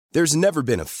There's never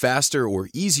been a faster or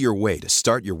easier way to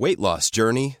start your weight loss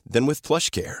journey than with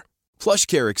PlushCare.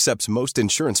 PlushCare accepts most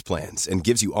insurance plans and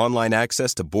gives you online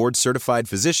access to board-certified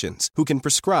physicians who can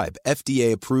prescribe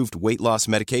FDA-approved weight loss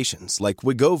medications like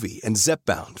Wegovy and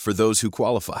Zepbound for those who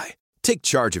qualify. Take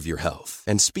charge of your health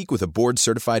and speak with a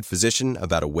board-certified physician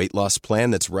about a weight loss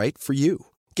plan that's right for you.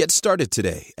 Get started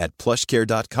today at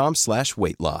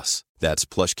plushcare.com/weight-loss. That's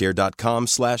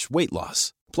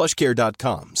plushcare.com/weight-loss.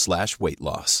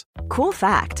 plushcare.com/weight-loss. Cool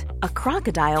fact, a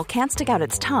crocodile can't stick out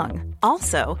its tongue.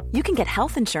 Also, you can get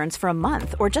health insurance for a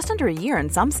month or just under a year in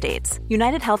some states.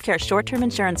 United Healthcare short-term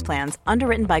insurance plans,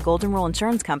 underwritten by Golden Rule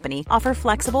Insurance Company, offer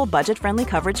flexible, budget-friendly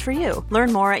coverage for you.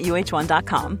 Learn more at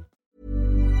uh1.com.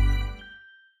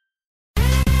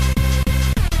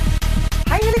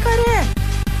 Hei, Helle Kari!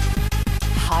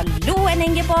 Hallo,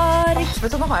 Ingeborg!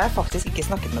 Vet du, nå har jeg faktisk ikke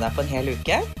snakket med deg på en hel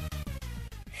uke.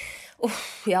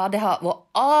 Ja, det har vært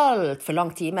alt for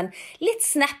lang tid, men litt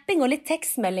snapping og litt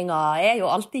tekstmeldinger er jo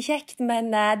alltid kjekt,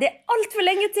 men det er alt for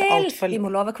lenge til. Vi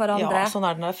må love hverandre. Ja, sånn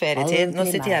er det når det er ferietid. Nå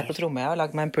sitter jeg på Tromøya og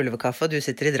lager meg en pulverkaffe, og du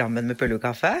sitter i Drammen med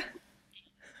pulverkaffe.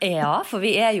 Ja, for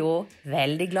vi er jo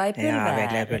veldig glad i pulver. Ja, veldig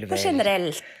glad i pulver. På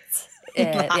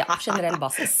generell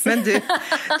basis. Men du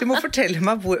må fortelle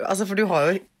meg for du har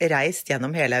jo reist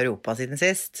gjennom hele Europa siden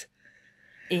sist.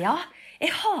 Ja,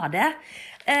 jeg har det.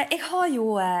 Jeg har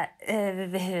jo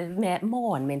med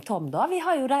mannen min Tom da, vi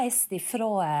har jo reist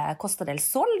fra Costa del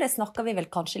Sol, det snakket vi vel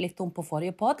kanskje litt om på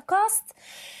forrige podcast,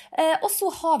 og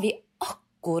så har vi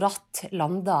akkurat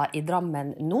landet i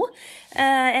Drammen nå.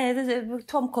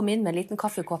 Tom kom inn med en liten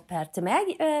kaffekopp her til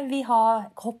meg, vi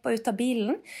har hoppet ut av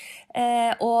bilen,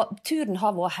 og turen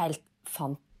har vært helt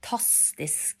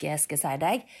fantastisk, skal jeg si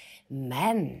deg,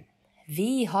 men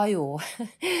vi har jo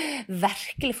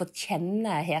virkelig fått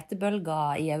kjenne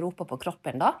hetebølger i Europa på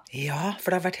kroppen da. Ja,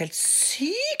 for det har vært helt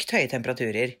sykt høye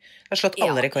temperaturer. Det har slått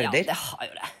alle rekorder. Ja, det har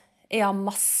jo det. Ja,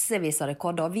 massevis av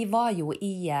rekorder. Vi var jo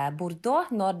i Bordeaux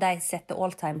når de sette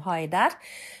all time high der,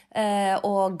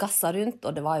 og gasset rundt,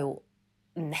 og det var jo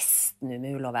nesten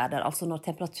umulig å være der. Altså når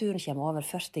temperaturen kommer over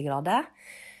 40 grader,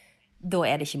 da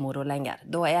er det ikke moro lenger.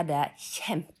 Da er det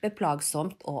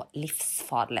kjempeplagsomt og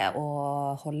livsfarlig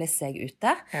å holde seg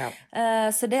ute. Ja.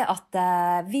 Så det at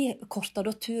vi kortet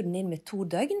da turen inn med 2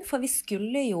 døgn, for vi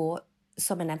skulle jo,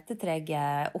 som jeg nevnte til deg,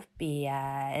 opp i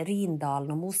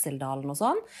Rindalen og Moseldalen og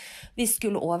sånn. Vi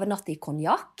skulle overnatte i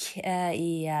Cognac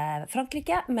i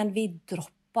Frankrike, men vi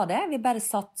droppet det. Vi bare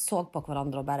så på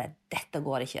hverandre og bare, dette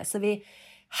går ikke. Så vi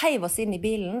heiv oss inn i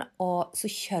bilen, og så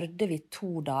kjørte vi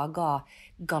 2 dager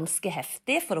ganske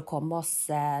heftig for å komme oss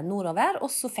nordover,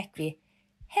 og så fikk vi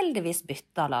heldigvis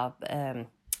bytta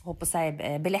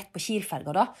billett på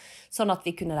Kielferga da, sånn at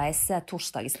vi kunne reise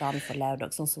torsdag i stedet for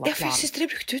lørdag, sånn som var planen. Jeg synes dere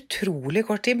brukte utrolig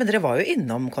kort tid, men dere var jo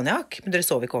innom Cognac, men dere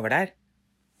sov ikke over der.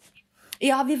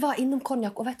 Ja, vi var innom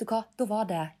Cognac, og vet du hva? Da var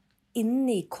det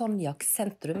inne i Cognac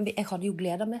sentrum. Jeg hadde jo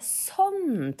gledet meg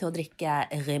sånn til å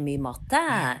drikke Remy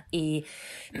Martin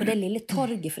på det lille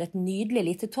torget, for et nydelig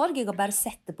lite torg. Jeg har bare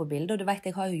sett det på bildet, og du vet,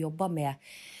 jeg har jo jobbet med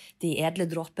de edle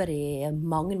dråper i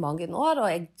mange, mange år,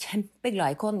 og jeg er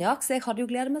kjempeglad i Cognac, så jeg hadde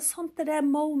jo gledet meg sånn til det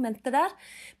momentet der.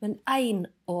 Men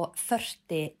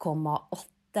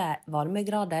 41,8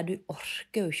 varmegrader, du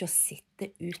orker jo ikke å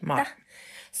sitte ute. Nei.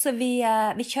 Så vi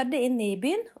kjørte inn i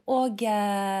byen, og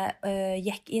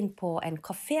gikk inn på en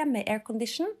kafé med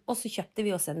aircondition, og så kjøpte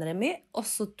vi oss en Remy, og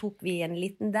så tok vi en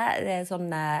liten sånn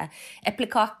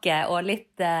eplekake og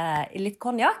litt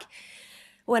Cognac,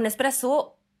 og en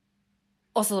espresso,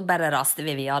 og så bare raste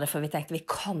vi videre, for vi tenkte vi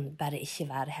kan bare ikke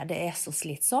være her, det er så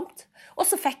slitsomt. Og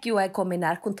så fikk jo jeg komme i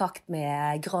nærkontakt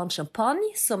med Grand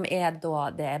Champagne, som er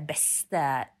da det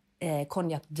beste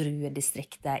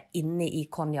Cognac-druedistriktet inne i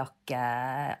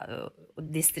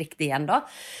Cognac-distriktet igjen da.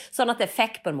 Sånn at jeg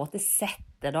fikk på en måte sett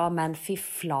det da, men fy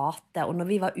flate. Og når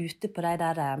vi var ute på de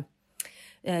der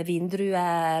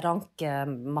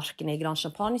vindruerankmarkene i Grand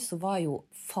Champagne, så var jo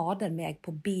fader meg på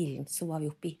bilen, så var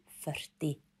vi oppe i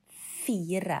 44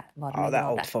 varmegrader. Ja, det er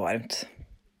alt for varmt.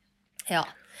 Ja,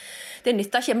 det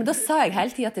nytter ikke, men da sa jeg hele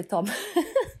tiden til Tom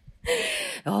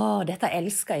dette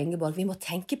elsker Ingeborg. Vi må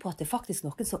tenke på at det er faktisk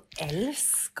noen som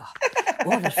elsker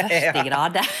over 40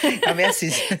 grader. Ja, men jeg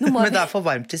synes, men det er for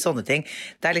varmt til sånne ting.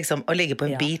 Det er liksom å ligge på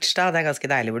en beach da, det er ganske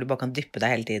deilig hvor du bare kan dyppe deg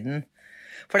hele tiden.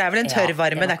 For det er vel en tørr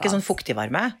varme, det er ikke sånn fuktig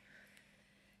varme?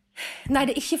 Nei,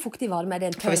 det er ikke fuktig varme, det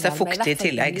er en tørr varme. For hvis det er fuktig i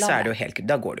tillegg, så er det jo helt,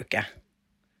 da går du ikke.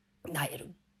 Nei, er du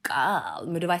gal?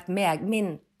 Men du vet, min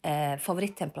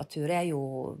favorittemperatur er jo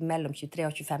mellom 23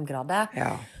 og 25 grader.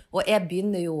 Ja. Og jeg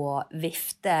begynner jo å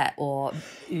vifte og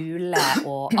ule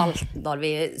og alt når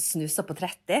vi snuser på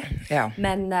 30. Ja.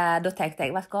 Men da tenkte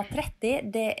jeg, vet du hva, 30,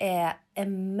 det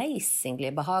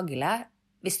amazingly behagelig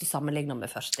hvis du sammenligner med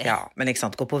 40. Ja, men ikke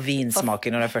sant, gå på vinsmaker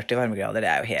når det 40 varmegrader,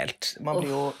 det jo helt... Man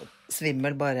blir jo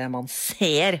svimmel bare man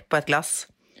ser på et glass.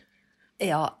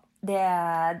 Ja,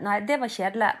 det var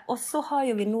kjedelig. Og så har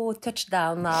jo vi nå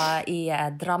touchdown i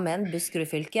Drammen, Buskerud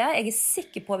fylke. Jeg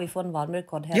sikker på at vi får en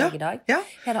varmerekord her i dag. Ja.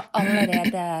 Her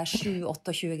allerede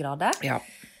 27-28 grader. Ja.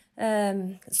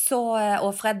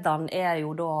 Og fredagen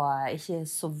jo da ikke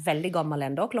så veldig gammel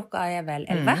enda. Klokka vel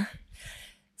 11.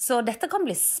 Så dette kan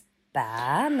bli spennende.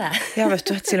 Ja, vet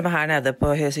du, til og med her nede på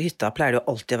hytta pleier det jo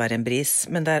alltid å være en bris,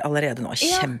 men det allerede nå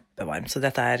kjempevarmt, så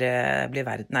dette blir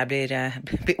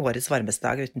årets varmeste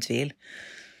dag, uten tvil.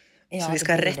 Ja, så vi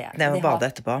skal rett ned og bade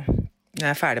etterpå.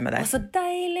 Jeg ferdig med det. Så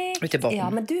deilig! Ute i båten. Ja,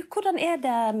 men du, hvordan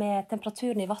det med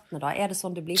temperaturen i vattnet da? Det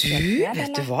sånn det blir?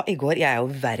 Vet du hva? I går, jeg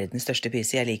jo verdens største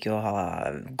pyse, jeg liker jo å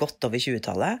ha godt over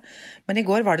 20-tallet, men i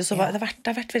går var det så, det har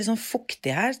vært veldig sånn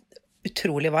fuktig her,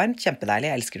 utrolig varmt, kjempedeilig,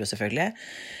 jeg elsker det selvfølgelig.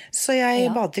 Så jeg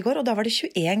badet i går, og da var det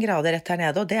 21 grader rett her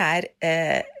nede, og det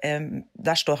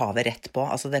der står havet rett på,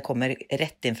 altså det kommer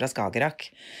rett inn fra Skagerrak.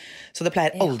 Så det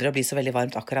pleier aldri å bli så veldig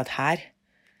varmt akkurat her.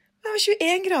 Det var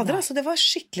 21 grader, altså det var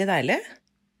skikkelig deilig.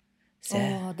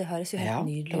 Det høres jo helt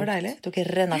nydelig ut. Ja, det var deilig. Tok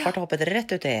rennafart og hoppet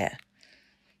rett ut i.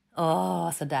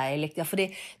 Så deilig. Ja, fordi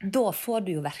da får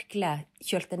du jo virkelig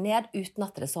kjølt det ned, uten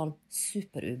at det sånn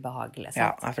superubehagelig.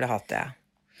 Sant? Ja, for det hater jeg.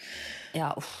 Ja,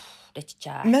 det ikke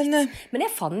kjært. Men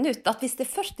jeg fant ut at hvis det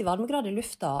 40 varmegrader i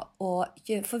lufta,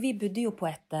 for vi bodde jo på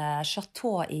et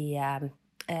chateau i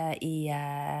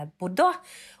Bordeaux,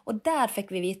 og der fikk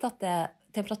vi vite at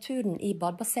temperaturen i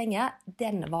badebassenget,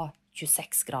 den var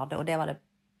 26 grader, og det var det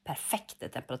perfekte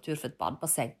temperatur for et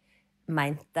badebasseng,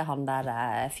 mente han der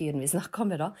fyren vi snakket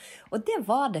med da. Og det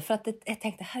var det, for at jeg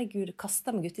tenkte, herregud,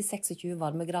 kastet meg ut i 26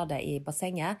 varmegrader i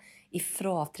bassenget,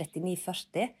 ifra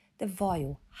 39-40, det var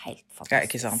jo helt fantastisk. Ja,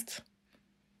 ikke sant?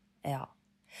 Ja.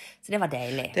 Så det var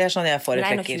deilig. Det sånn jeg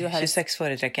foretrekker. 26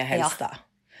 foretrekker jeg helst da.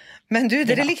 Men du,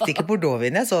 dere likte ikke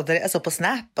Bordeaux-vin. Jeg så på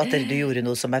Snap at du gjorde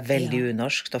noe som veldig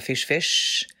unorskt og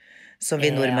fysj-fysj, som vi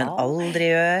nordmenn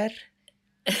aldri gjør.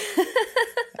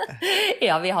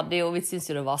 Ja, vi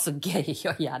syntes jo det var så gøy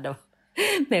å gjøre det.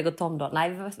 Meg og Tom da. Nei,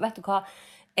 vet du hva?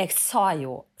 Jeg sa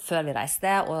jo før vi reiste,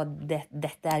 og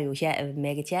dette jo ikke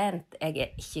meget kjent,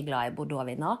 jeg ikke glad i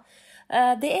Bordeaux-viner.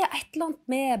 Det et eller annet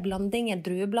med blandingen,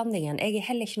 drueblandingen. Jeg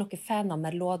heller ikke noen fan av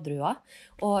Merlot-druer,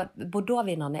 og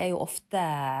Bordeaux-vinene jo ofte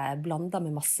blandet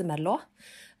med masse Merlot.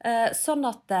 Sånn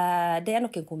at det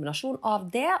nok en kombinasjon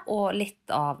av det, og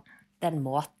litt av den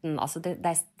måten, altså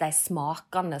de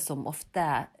smakene som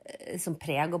ofte som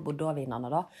preger Bordeaux-vinene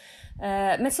da.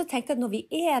 Men så tenkte jeg at når vi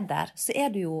der, så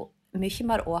det jo mye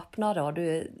mer åpnere, og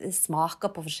du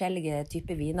smaker på forskjellige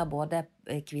typer viner, både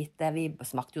hvite, vi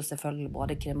smakte jo selvfølgelig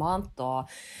både kremant og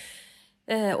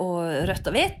rødt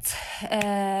og hvitt.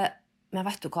 Men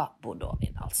vet du hva,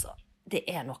 Bordeaux-vin altså, det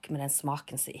noe med den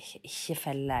smaken som ikke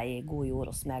feller i god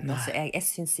jord hos meg. Altså, jeg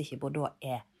synes ikke Bordeaux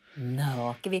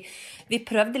noe. Vi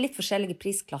prøvde litt forskjellige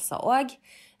prisklasser også,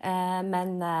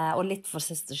 og litt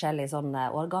forskjellige sånne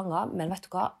årganger, men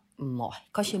vet du hva,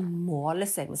 kan ikke måle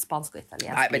seg med spansk og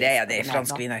italiensk. Nei, men det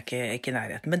fransk vin ikke i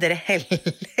nærheten. Men dere helte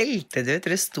det ut.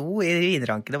 Dere sto i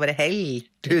vinranken og bare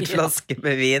helte ut flasker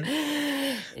med vin.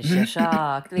 Ikke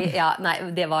sagt. Nei,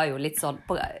 det var jo litt sånn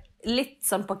på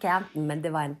kanten, men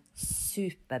det var en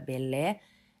superbillig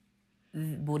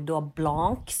Bordeaux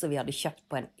Blanc, som vi hadde kjøpt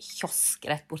på en kiosk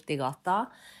rett borte i gata.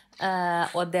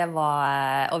 Og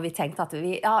vi tenkte at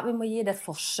vi må gi det et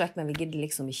forsøk, men vi gidde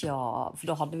liksom ikke for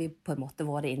da hadde vi på en måte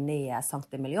vært inne i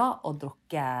Saint-Emilion og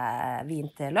drukket vin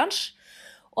til lunsj.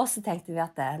 Og så tenkte vi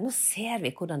at nå ser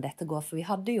vi hvordan dette går, for vi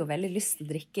hadde jo veldig lyst til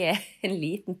å drikke en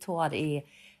liten tår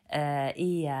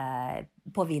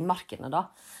på vinmarkene da.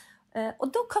 Og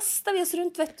da kastet vi oss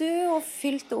rundt, vet du, og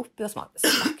fylte opp og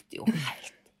smakte jo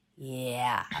helt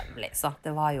jævlig, sant?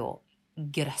 Det var jo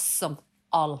grøssomt,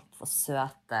 alt for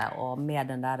søte, og med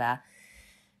den der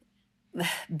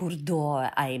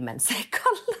Bordeaux-eimen, så jeg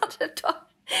kaller det da.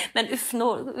 Men nå,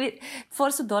 vi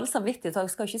får så dårlig samvittighet, og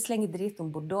vi skal jo ikke slenge drit om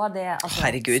Bordeaux. Altså,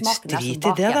 herregud, drit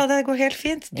i det da, det går helt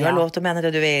fint. Du har lov til å mene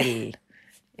det du vil.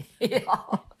 Ja,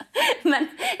 men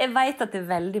jeg vet at det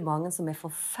veldig mange som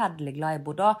forferdelig glad i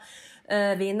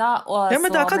Bordeaux-viner. Ja,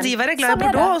 men da kan de være glad i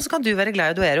Bordeaux, og så kan du være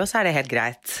glad i Doero, så det helt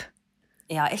greit.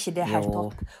 Ja, ikke det helt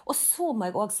topp? Og så må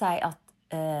jeg også si at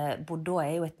Bordeaux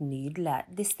jo et nydelig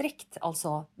distrikt,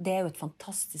 altså det jo et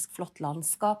fantastisk flott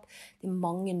landskap, det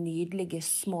mange nydelige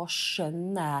små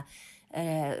skjønne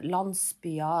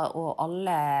landsbyer, og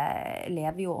alle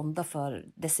lever jo under for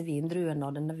disse vindruene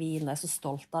og denne vinen, og er så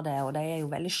stolte av det, og de er jo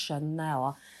veldig skjønne,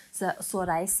 og så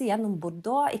reiser gjennom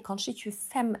Bordeaux i kanskje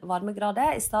 25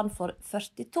 varmegrader i stedet for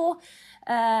 42,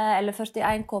 eller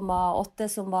 41,8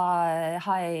 som var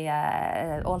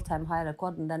all-time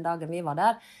high-rekorden den dagen vi var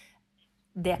der.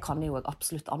 Det kan jeg jo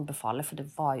absolutt anbefale, for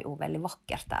det var jo veldig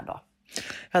vakkert der da.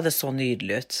 Ja, det så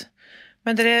nydelig ut.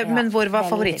 Men hvor var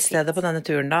favorittstedet på denne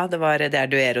turen da? Det er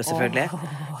Duero selvfølgelig.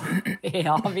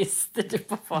 Ja, visste du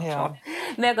på forhånd.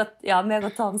 Ja. Meg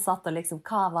og Tom satt og liksom,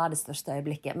 hva var det største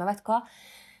øyeblikket? Men vet du hva?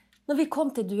 Når vi kom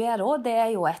til Duero, det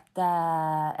er jo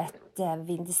et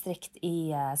vindistrikt i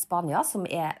Spania, som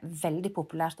er veldig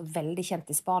populært og veldig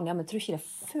kjent i Spania, men jeg tror ikke det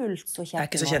er fullt så kjent i Norge. Det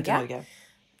er ikke så kjent i Norge.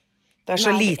 Det er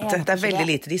så lite, det er veldig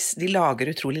lite. De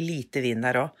lager utrolig lite vin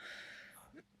der også.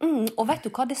 Og vet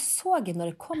du hva, det så jeg når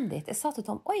jeg kom dit. Jeg sa til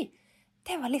Tom, oi,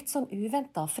 det var litt sånn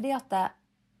uventet, fordi at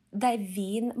de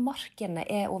vinmarkene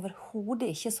er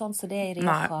overhodet ikke sånn som det er i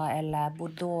Rioja eller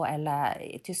Bordeaux eller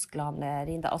i Tyskland,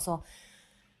 Rindal. Altså,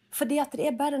 fordi at det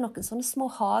er bare noen sånne små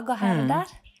hager her og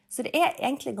der. Så det er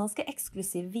egentlig ganske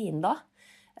eksklusiv vin da.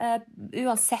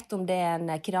 Uansett om det er en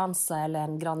Crianza eller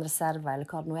en Gran Reserva eller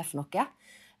hva det nå er for noe.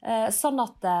 Sånn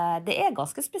at det er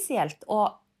ganske spesielt,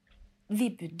 og vi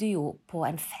bodde jo på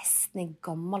en festning,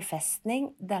 gammel festning.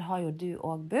 Der har jo du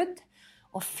også bodd.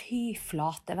 Og fy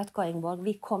flate, vet du hva, Ingeborg?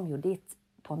 Vi kom jo dit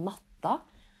på natta,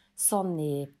 sånn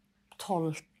i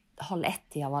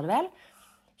 12:30 var det vel.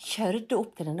 Kjørte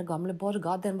opp til denne gamle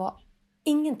borga.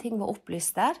 Ingenting var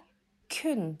opplyst der.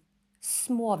 Kun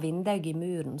små vinduer i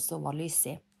muren som var lys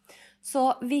i. Så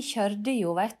vi kjørte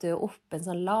jo, vet du, opp en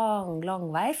sånn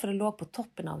lang vei, for det lå på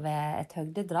toppen av et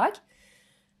høgdedrag.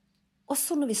 Og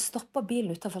så når vi stoppet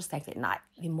bilen utenfor, så tenkte vi, nei,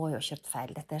 vi må jo ha kjørt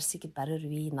feil. Dette er sikkert bare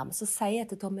ruiner. Men så sier jeg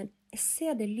til Tom, men jeg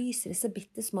ser det lyset i disse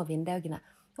bittesmå vinduene.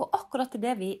 Og akkurat til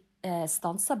det vi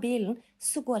stanser bilen,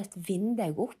 så går et vindu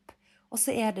opp. Og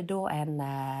så er det da en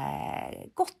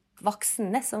godt voksen,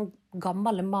 nesten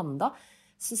gammel mann da,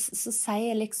 så sier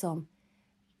jeg liksom,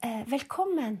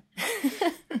 velkommen.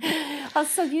 Han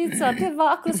så ut så, det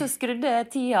var akkurat så skrudde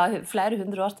tida flere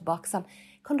 100 år tilbake. Sånn,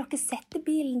 kan dere sette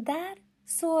bilen der?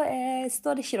 Så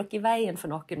står det ikke dere i veien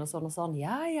for noen og sånn.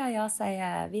 Ja,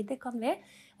 sier vi, det kan vi.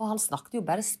 Og han snakket jo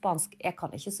bare spansk. Jeg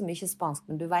kan ikke så mye spansk,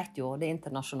 men du vet jo det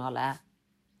internasjonale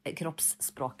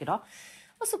kroppsspråket da.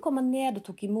 Og så kom han ned og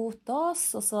tok imot oss,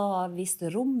 og så viste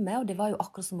rommet, og det var jo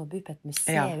akkurat som å bo på et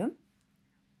museum.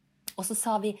 Ja. Og så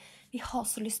sa vi har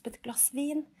så lyst på et glass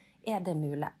vin. Er det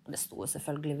mulig? Og det sto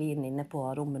selvfølgelig vin inne på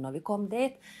rommet når vi kom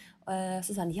dit.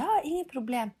 Så sa han, ja, ingen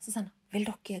problem. Så sa han, vil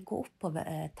dere gå opp på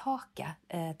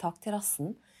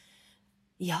takterrassen?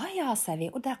 Ja, sier vi.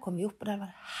 Og der kom vi opp, og der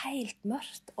var det helt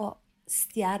mørkt, og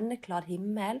stjerneklar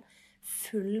himmel,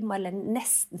 eller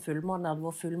nesten fullmåne, det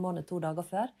var fullmåne 2 dager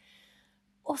før.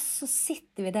 Og så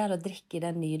sitter vi der og drikker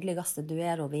den nydeligste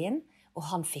Duero-vin, og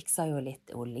han fikser jo litt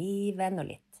oliven og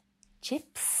litt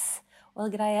chips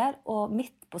og greier, og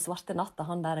midt på svarte natta,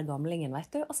 han der gamlingen,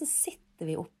 vet du, og så sitter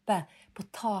vi oppe på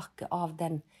taket av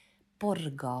den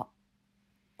borga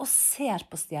og ser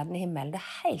på stjernehimmelen. Det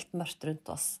er helt mørkt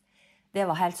rundt oss. Det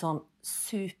var helt sånn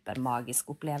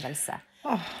supermagisk opplevelse.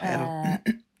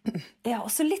 Ja,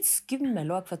 og så litt skummel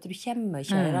også, for at du kommer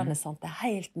kjørende, sant? Det er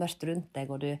helt mørkt rundt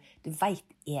deg, og du vet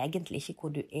egentlig ikke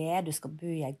hvor du er. Du skal bo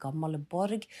i en gammel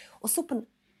borg. Og så på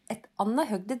et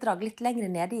annet høgdedrag litt lenger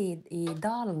nede i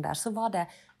dalen der, så var det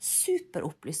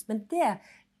superopplyst. Men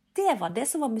det var det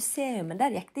som var museum, men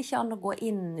der gikk det ikke an å gå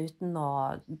inn uten å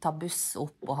ta buss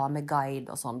opp og ha med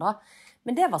guide og sånn da.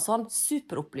 Men det var sånn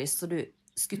superopplyst, så du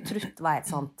skulle trutt var et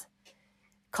sånt,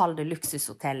 kall det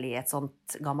luksushotell i et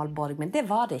sånt gammel borg, men det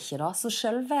var det ikke da. Så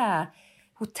selve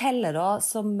hotellet da,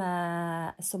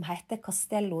 som heter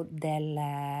Castello del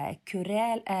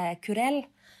Curel,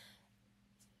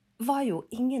 var jo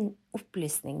ingen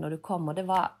opplysning når du kom, og det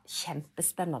var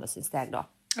kjempespennende, synes jeg da.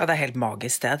 Ja, det er helt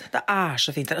magisk sted. Det er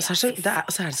så fint der. Og så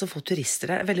er det så få turister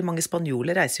der. Veldig mange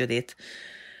spanjoler reiser jo dit.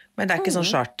 Men det er ikke sånn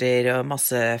charter og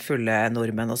masse fulle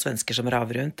nordmenn og svensker som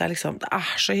raver rundt. Det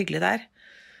er så hyggelig der.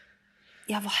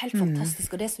 Ja, det var helt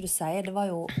fantastisk. Og det som du sier, det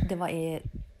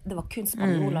var kun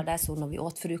spanjoler der, så når vi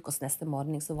åt frokost neste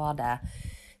morgen, så var det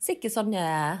sikkert sånne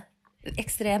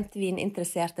ekstremt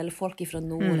vininteressert, eller folk fra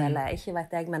nord, eller ikke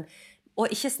vet jeg, men og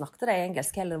ikke snakket de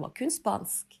engelsk heller, det var kun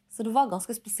spansk. Så det var en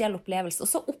ganske spesiell opplevelse. Og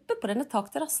så oppe på denne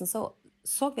takterrassen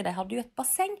så vi de hadde jo et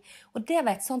basseng, og det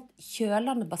var et sånt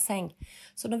kjølende basseng.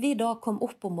 Så når vi da kom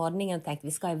opp om morgenen og tenkte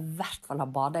vi skal i hvert fall ha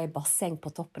badet i basseng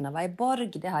på toppen av en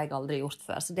borg, det har jeg aldri gjort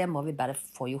før, så det må vi bare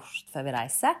få gjort før vi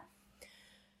reiser.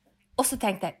 Og så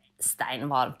tenkte jeg,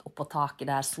 steinvarmt oppå taket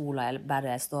der sola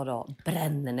bare står og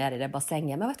brenner ned i det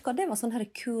bassenget. Men vet du hva, det var sånn her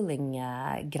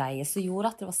cooling-greie som gjorde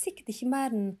at det var sikkert ikke mer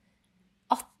enn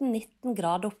 18-19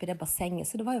 grader opp i det bassenget,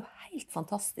 så det var jo helt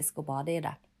fantastisk å bade i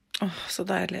det. Så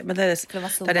deilig. Men det er det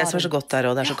som er så godt der,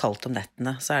 og det er så kaldt om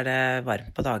nettene, så er det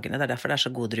varmt på dagene. Det er derfor det er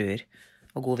så gode druer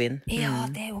og god vind.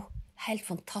 Ja, det er jo helt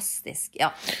fantastisk. Ja.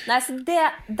 Nei, så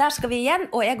der skal vi igjen,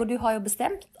 og jeg og du har jo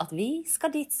bestemt at vi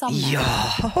skal dit sammen. Ja,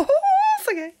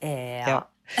 så gøy. Ja.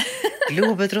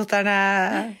 Globetrotterne.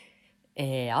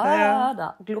 Ja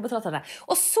da, globetrotterne.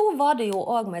 Og så var det jo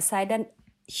også, må jeg si, den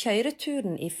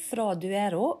kjøreturen fra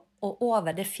Duero og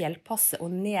over det fjellpasset og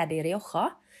ned i Rioja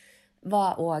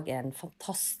var også en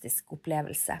fantastisk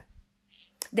opplevelse.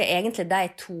 Det er egentlig de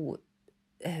to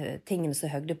tingene som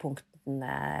er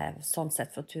høydepunktene sånn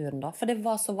sett fra turen da. For det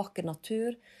var så vakker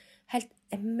natur, helt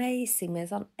amazing med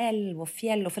en sånn elv og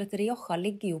fjell, og for at Rioja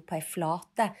ligger jo på en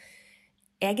flate,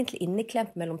 egentlig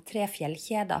inneklemt mellom 3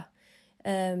 fjellkjeder.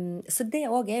 Så det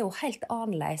også er jo helt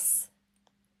annerledes.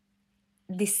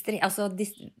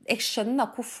 Jeg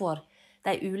skjønner hvorfor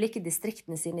de ulike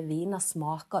distriktene sine viner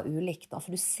smaker ulikt, da,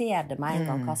 for du ser det med en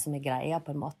gang hva som er greia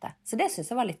på en måte. Så det synes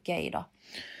jeg var litt gøy da.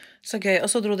 Så gøy. Og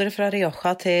så dro dere fra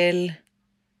Rioja til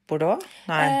Bordeaux?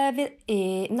 Nei.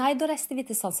 Nei, da reiste vi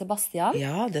til San Sebastian.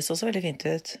 Ja, det så veldig fint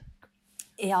ut.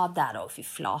 Ja, der også, fy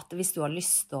flate. Hvis du har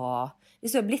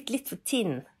blitt litt for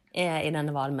tinn i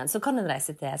denne varmen, så kan du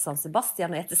reise til San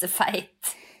Sebastian og ete seg feit.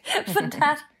 For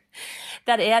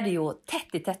der er det jo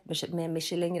tett i tett med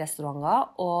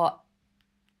Michelin-restauranter, og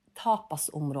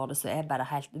tapasområdet så er bare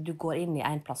helt, du går inn i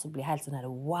en plass og blir helt sånn her,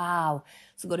 wow,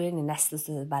 så går du inn i neste,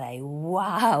 så er det bare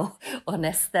wow, og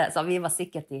neste, så vi var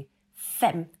sikkert i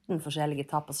 15 forskjellige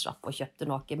tapassjapper og kjøpte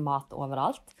noe mat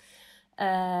overalt.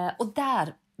 Og der,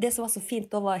 det som var så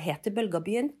fint, da var hetebølga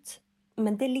begynt,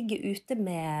 men det ligger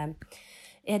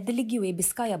det ligger jo i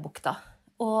Biscaya-bukta,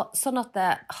 og sånn at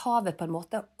havet på en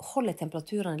måte holder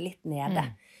temperaturene litt nede.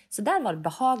 Så der var det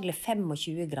behagelig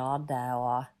 25 grader,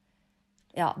 og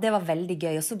ja, det var veldig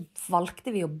gøy. Og så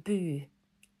valgte vi å bo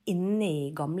inne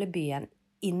i gamlebyen,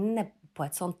 inne på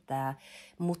et sånt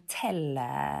motell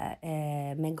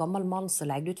med en gammel mann som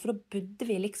legde ut, for da bodde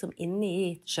vi liksom inne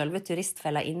i selve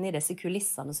turistfella, inne i disse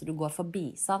kulissene så du går forbi,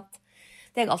 sant?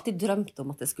 Det har jeg alltid drømt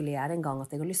om at jeg skulle gjøre en gang,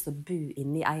 at jeg har lyst til å bo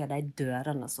inne i en av de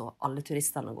dørene så alle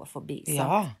turistene går forbi,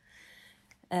 sant?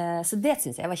 Ja. Så det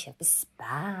synes jeg var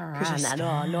kjempespennende.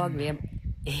 Da lå vi...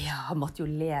 Ja, måtte jo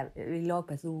leve. Vi lå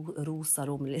på et rosa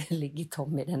rom, ligge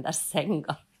tom i den der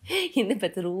senga. Inne på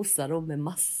et rosa rom med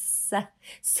masse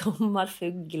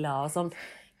sommerfugler og sånn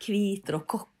hvit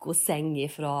rokokkoseng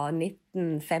fra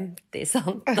 1950,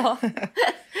 sant?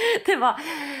 Det var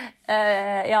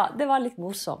litt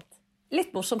morsomt.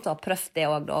 Litt morsomt å ha prøvd det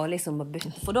også, da, liksom,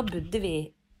 for da bodde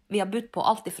vi har bodd på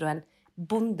alt ifra en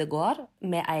bondegård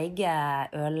med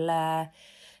egen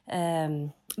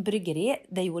bryggeri,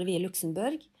 det gjorde vi i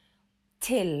Luxembourg,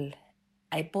 til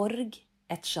en borg,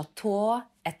 et chateau,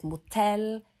 et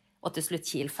motell, og til slutt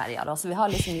Kielferja. Så vi har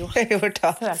liksom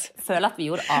føler at vi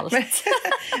gjorde alt.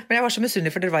 Men jeg var så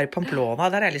misunnelig, for dere var i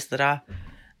Pamplona, der har jeg lyst til å dra.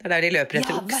 Det er der de løper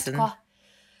etter oksen.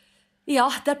 Ja,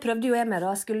 der prøvde jo jeg med, da.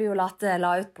 Jeg skulle jo la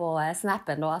ut på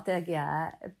snappen, da, at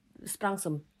jeg sprang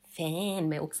som fan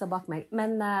med okser bak meg.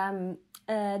 Men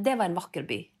det var en vakker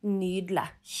by. Nydelig.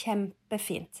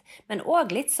 Kjempefint. Men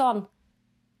også litt sånn,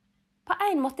 på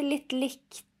en måte litt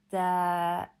likt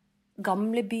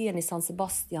gamle byen i San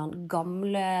Sebastian,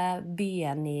 gamle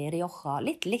byen i Rioja.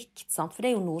 Litt likt, sant? For det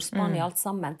er jo Nord-Spania alt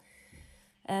sammen.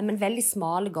 Men veldig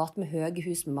smale gater med høye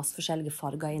hus med masse forskjellige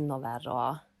farger innover.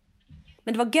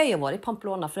 Men det var gøy å være i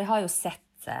Pamplona, for jeg har jo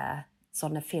sett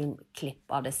sånne filmklipp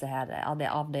av disse her,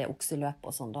 av det okseløpet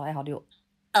og sånn. Da. Jeg hadde jo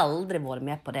aldri vært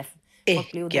med på det. Jeg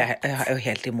er jo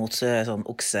helt imot sånn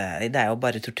okse. Det er jo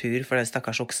bare tortur for de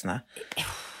stakkars oksene.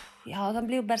 Ja, de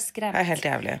blir jo bare skremt. Det er helt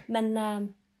jævlig. Men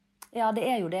ja, det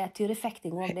er jo det.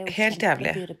 Tyrefekting også. Det er jo helt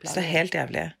jævlig. Så det er helt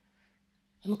jævlig.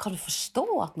 Men kan du forstå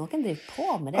at noen driver på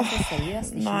med det så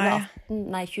seriøst i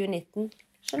 2019?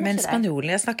 Men spanjolen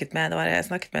jeg snakket med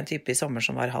en type i sommer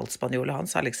som var halvt spanjol, og han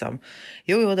sa liksom,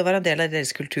 jo, det var en del av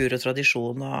deres kultur og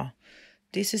tradisjon, og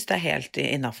de synes det er helt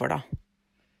innenfor da.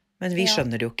 Men vi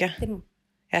skjønner det jo ikke.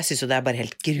 Jeg synes jo det er bare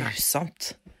helt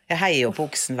grusomt. Jeg heier jo på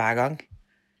oksen hver gang.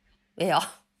 Ja.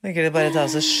 Jeg kunne bare ta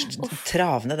og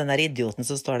travne den der idioten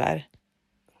som står der.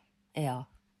 Ja,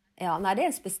 nei, det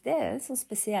er sånn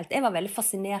spesielt. Jeg var veldig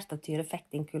fascinert av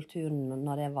tyrefektingkulturen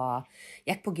når jeg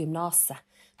gikk på gymnaset.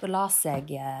 Da las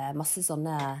jeg masse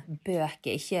sånne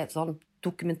bøker, ikke sånn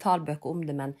dokumentarbøker om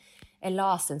det, men jeg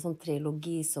las en sånn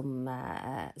trilogi som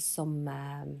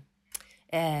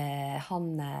han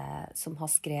som har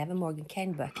skrevet Morgan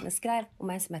Cain-bøkene, skrev om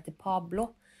en som heter Pablo.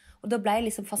 Og da ble jeg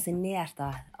liksom fascinert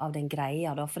av den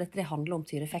greia, da, for dette handler om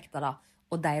tyrefekter da,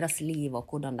 og deres liv og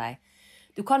hvordan de...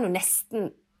 Du kan jo nesten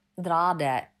dra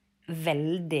det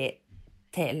veldig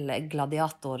til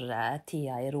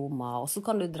gladiatortida i Roma, og så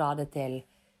kan du dra det til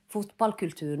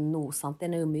fotballkulturen nå, sant?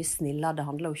 Den er jo mye snillere, det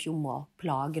handler jo ikke om å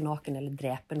plage noen eller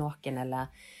drepe noen,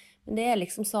 men det er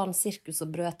liksom sånn sirkus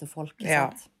og brød til folk,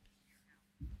 sant?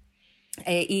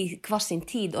 I hver sin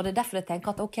tid, og det er derfor jeg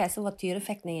tenker at ok, så var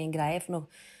tyrefektning en greie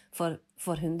for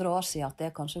 100 år siden, at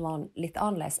det kanskje var litt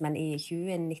annerledes, men i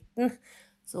 2019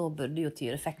 så burde jo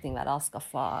tyrefektning være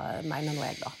avskaffet, mener nå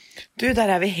jeg da. Du,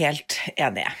 der er vi helt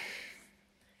enige.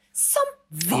 Som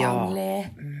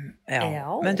vanlig.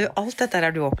 Ja. Men du, alt dette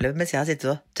har du opplevd mens jeg har sittet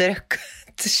og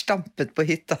stampet på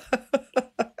hytta.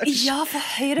 Ja, for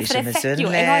høyre, for jeg fikk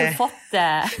jo, jeg har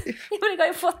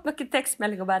jo fått noen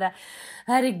tekstmeldinger bare,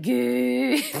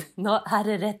 herregud, nå er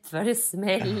det rett før det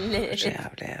smeller. Så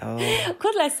jævlig.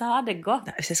 Hvordan har det gått?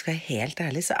 Nei, hvis jeg skal være helt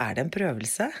ærlig, så er det en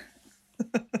prøvelse.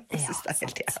 Jeg synes det er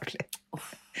helt jævlig.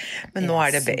 Men nå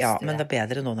er det, men det er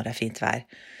bedre nå når det er fint vær.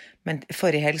 Men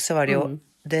forrige helg så var det jo,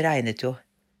 det regnet jo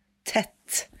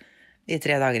tett i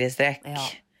 3 dager i strekk. Ja.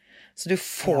 Så du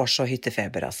får så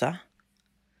hyttefeber, altså.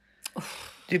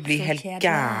 Du blir helt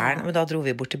gæren. Men da dro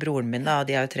vi bort til broren min, da.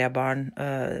 De har jo 3 barn.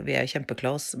 Vi er jo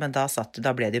kjempeclose. Men da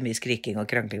ble det jo mye skriking og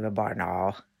krangling med barna.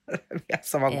 Og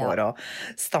så man går og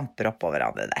stamper opp på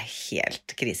hverandre. Det er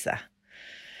helt krise.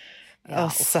 Ja,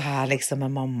 og så her liksom med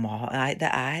mamma. Nei, det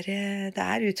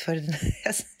er utfordrende.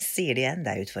 Jeg sier det igjen, det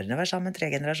er utfordrende å være sammen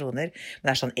 3 generasjoner. Men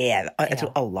det er sånn jeg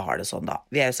tror alle har det sånn da.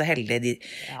 Vi er jo så heldige,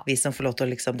 vi som får lov til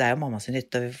å liksom, det er jo mamma sin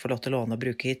hytte, og vi får lov til å låne og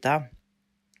bruke hytta.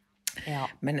 Ja.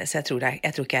 Men så jeg tror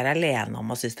ikke jeg er alene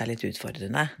om å synes det er litt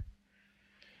utfordrende.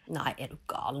 Nei, er du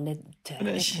gal? Jeg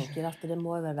tenker at det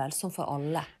må jo være vel sånn for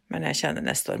alle. Men jeg kjenner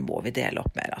neste år må vi dele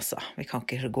opp mer, altså. Vi kan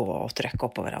ikke gå og trykke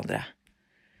opp på hverandre.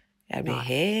 Jeg blir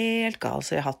helt gal,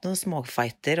 så jeg har hatt noen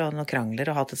småfighter og noen krangler,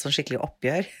 og hatt et sånn skikkelig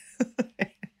oppgjør.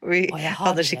 Vi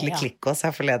hadde skikkelig klikk oss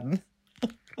her forleden.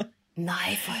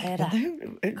 Nei, for høre.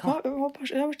 Jeg har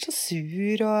vært så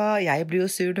sur, og jeg blir jo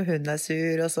sur når hun er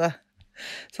sur, og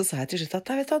så sa jeg til slutt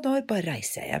at, vet du, nå bare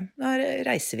reiser jeg hjem. Nå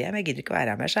reiser vi hjem, jeg gidder ikke å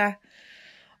være her mer, sa jeg.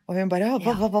 Og hun bare,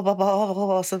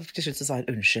 og så til slutt så sa hun,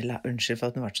 unnskyld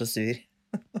for at hun var så sur.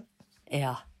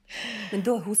 Ja. Men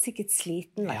da er hun sikkert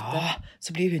sliten, vet du. Ja,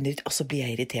 så blir hun irritert, og så blir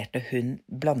jeg irritert når hun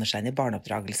blander seg inn i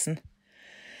barneoppdragelsen.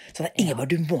 Så det er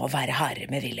Ingeborg, du må være hardere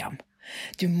med William.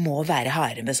 Du må være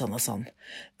hardere med sånn og sånn.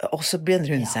 Og så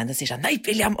blander hun seg inn og sier sånn, nei,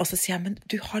 William! Og så sier jeg, men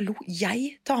du, hallo,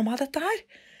 jeg tar meg av dette her.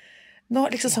 Nå,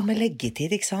 liksom sånn med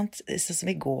leggetid, ikke sant? Sånn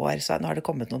som i går, så nå har det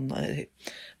kommet noen,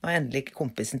 nå er endelig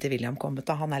kompisen til William kommet,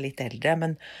 da han er litt eldre,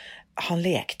 men han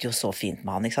lekte jo så fint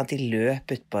med han, ikke sant? De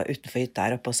løp utenfor hytta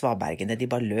her oppe på Svabergene, de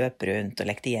bare løp rundt og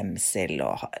lekte gjemsel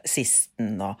og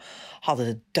sisten og hadde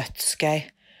det dødsgøy.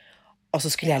 Og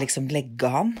så skulle jeg liksom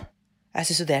legge han. Jeg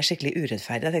synes jo det er skikkelig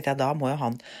urettferdig. Jeg tenkte, da må jo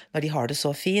han, når de har det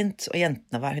så fint, og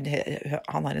jentene,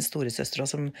 han har en storesøster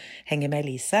også, som henger med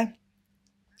Elise.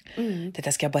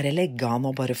 Dette skal jeg bare legge han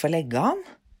og bare få legge han.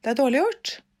 Det er dårlig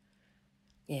gjort.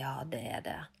 Ja, det er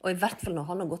det. Og i hvert fall når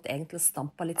han har gått egentlig og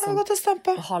stampet litt sånn. Han har gått og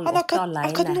stampet. Han har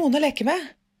ikke hatt noen å leke med.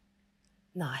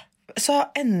 Nei. Så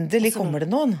endelig kommer det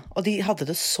noen, og de hadde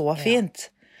det så fint.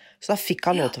 Så da fikk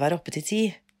han lov til å være oppe til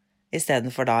 10. I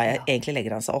stedet for da, egentlig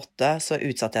legger han seg 8, så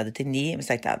utsatte jeg det til 9, men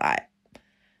så tenkte jeg, nei,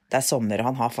 det er sommer, og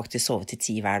han har faktisk sovet til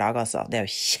 10 hver dag, altså. Det er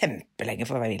jo kjempelenge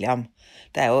for William.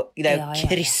 Det er jo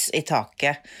kryss i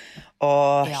taket,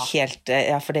 og helt,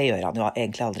 for det gjør han jo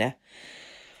egentlig aldri.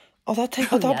 Og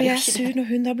da blir jeg sur når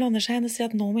hun da blander seg inn og sier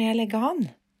at nå må jeg legge han.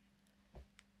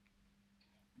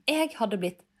 Jeg hadde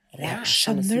blitt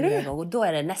skjønner du? Og da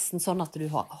er det nesten sånn at du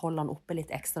holder han oppe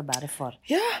litt ekstra bare for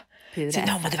pure. Så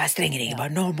nå må du være strengere,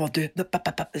 Ingeborg, nå må du.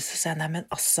 Så sier jeg, nei, men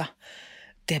altså,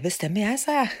 det bestemmer jeg,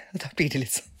 sa jeg. Og da blir det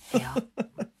litt sånn. Ja.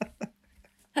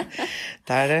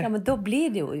 Ja, men da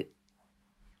blir det jo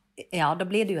da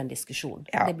blir det jo en diskusjon.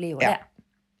 Ja, det blir jo det.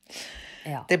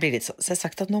 Ja. Det blir litt sånn. Så jeg har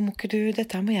sagt at nå må ikke du,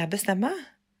 dette må jeg bestemme.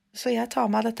 Så jeg tar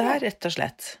meg dette her, rett og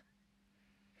slett.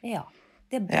 Ja,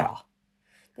 det er bra.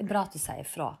 Det er bra at du sier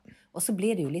fra. Og så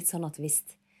blir det jo litt sånn at hvis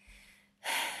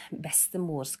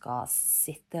bestemor skal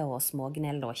sitte og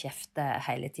smågnelle og kjefte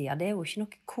hele tiden, det er jo ikke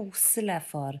noe koselig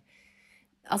for...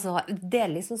 Altså, det er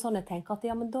liksom sånn jeg tenker at,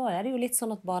 ja, men da er det jo litt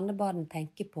sånn at barnebarn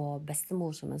tenker på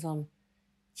bestemor som en sånn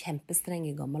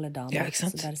kjempestrenge gamle dame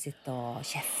som bare sitter og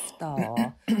kjefter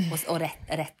og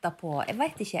retter på. Jeg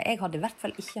vet ikke, jeg hadde i hvert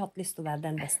fall ikke hatt lyst til å være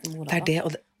den bestemora. Det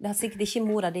har sikkert ikke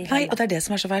mora di heller. Nei, og det er det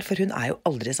som er så feil, for hun er jo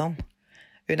aldri sånn.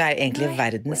 Hun egentlig Nei.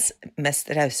 verdens mest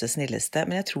rause, snilleste,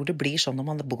 men jeg tror det blir sånn når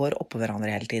man går oppå hverandre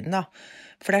hele tiden, da.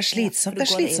 For det er slitsomt, for du det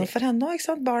er går i- slitsomt for henne også, ikke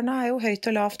sant? Barna er jo høyt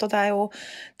og lavt, og det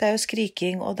er jo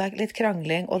skriking, og det er litt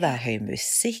krangling, og det er høy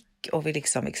musikk, og vi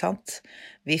liksom, ikke sant?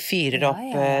 Vi fyrer Ja,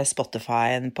 opp ja.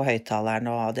 Spotifyen på høyttaleren,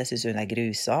 og det synes hun er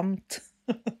grusomt.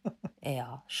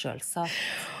 Ja, selvsagt.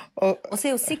 Og Og så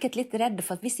er hun sikkert litt redd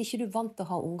for at hvis ikke du er vant til å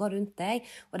ha unger rundt deg,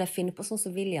 og de finner på sånn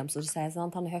som William, som du sier,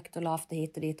 sant? Han er høyt og lavt og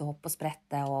hit og dit, og hopper og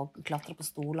spretter og klatrer på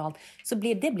stoler og alt, så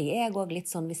blir jeg også litt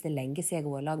sånn, hvis det er lenge siden jeg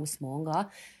har vært i lag med småunger,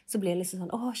 så blir jeg liksom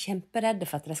sånn, kjemperedd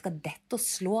for at de skal dette og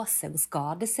slå seg og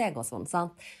skade seg og sånn,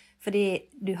 sant? Fordi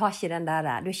du har ikke den der,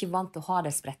 du er ikke vant til å ha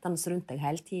det sprettende rundt deg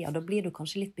hele tiden, og da blir du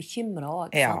kanskje litt bekymret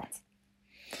også, Ja. sant?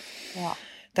 Ja.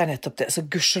 det er nettopp det. Så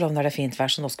gudskjelov når det er fint vær,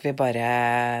 så nå skal vi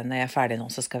bare, når jeg er ferdig nå,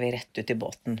 så skal vi rett ut i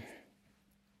båten.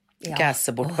 Ja.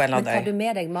 Gasse bort på en eller Men tar annen du øy.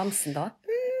 med deg mamsen da?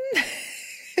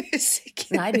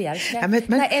 Usikker. Nei, du gjør ikke det. Ja, men,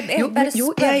 Nei, jeg jo, bare jo,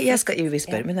 spør, jeg skal, jo, vi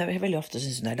spør, Ja. men jeg, veldig ofte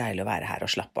synes hun det er deilig å være her og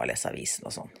slappe av og lese avisen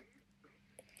og sånn.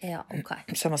 Ja, ok.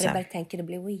 Så må For jeg se. bare tenker det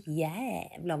blir jo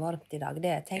jævla varmt i dag. Det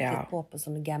jeg tenker Ja. litt på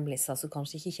sånne gambliser som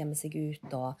kanskje ikke kommer seg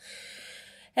ut,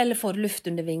 eller får luft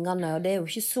under vingene. Og det er jo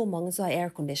ikke så mange som har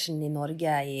aircondition i Norge,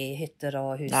 i hytter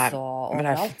og hus Nei, og men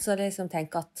det er- overalt. Så det er liksom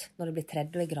tenker at når det blir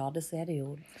 30 grader, så er det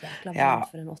jo jækla Ja, varmt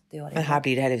for en 80-åring. Men her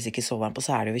blir det heldigvis ikke så varmt, og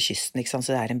så er det jo ved kysten, ikke sant? Så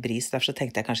det er en bris. Derfor så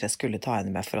tenkte jeg kanskje jeg skulle ta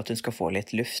henne med for at hun skal få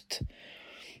litt luft.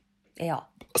 Ja.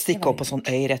 Og stikke opp på sånn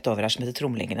øy rett over her som heter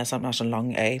Tromlingene, som er sånn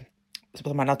lang øy,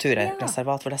 som er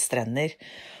naturreservat hvor det er strender.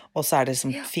 Og så er det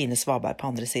liksom fine svaberg på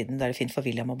andre siden, der er det fint for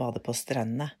William å bade på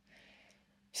strendene.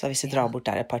 Så hvis vi drar bort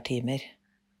der et par timer.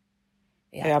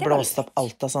 Ja, Og jeg har det var blåst litt opp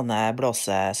alt av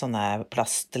sånne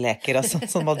plastleker og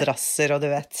sånne madrasser, og du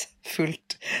vet,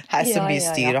 fullt. Her er så Ja, mye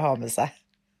ja, styr ja. å ha med seg.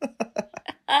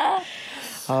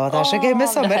 Å, det er så gøy med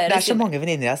Åh, sommer. det Det er høres så jo- mange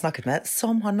venninner jeg har snakket med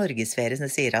som har norgesferie, som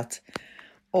sier at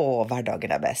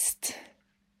hverdagen er best.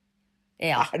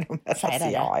 Ja, Er det noe med sier å si?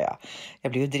 det. Ja. Vi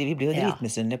blir jo Ja.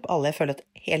 dritmisunnelige på alle. Jeg føler at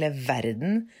hele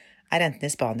verden er enten i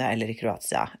Spania eller i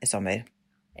Kroatia i sommer.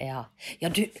 Ja,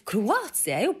 du,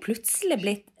 Kroatia er jo plutselig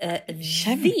blitt vi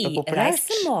Kjempepopulært.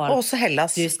 reisemål. Og også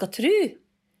Hellas. Du skal tru.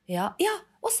 Ja,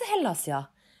 også Hellas, ja.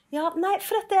 Ja, nei,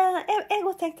 for at jeg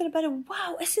også tenkte det bare,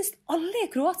 wow, jeg synes alle i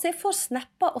Kroatia, jeg får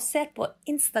snapper og ser på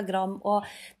Instagram, og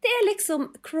det er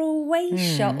liksom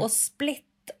Croatia og Split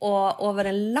og over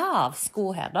en lav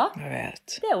sko her, da. Jeg vet.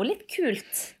 Det er jo litt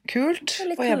kult. Kult, er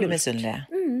litt og jeg blir kult.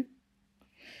 misunnelig.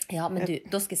 Ja, men du,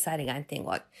 da skal jeg si deg en ting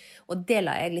også. Og det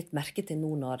la jeg litt merke til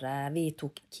nå når vi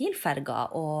tok Kiel-ferga,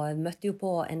 og møtte jo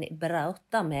på en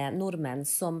brauta med nordmenn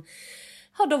som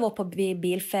hadde vært på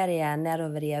bilferie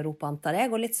nedover i Europa, antar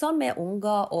jeg, og litt sånn med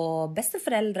unger og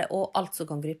besteforeldre og alt som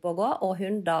kan krype og gå, og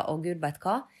hunder og gud vet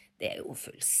hva. Det er jo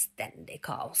fullstendig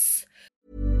kaos.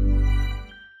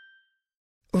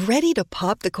 Ready to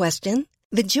pop the question?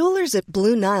 The jewelers at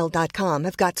BlueNile.com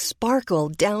have got sparkle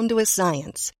down to a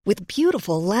science with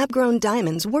beautiful lab-grown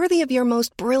diamonds worthy of your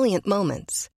most brilliant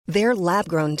moments. Their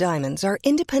lab-grown diamonds are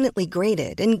independently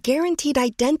graded and guaranteed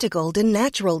identical to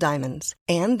natural diamonds,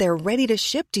 and they're ready to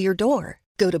ship to your door.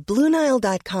 Go to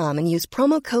BlueNile.com and use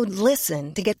promo code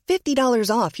LISTEN to get $50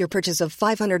 off your purchase of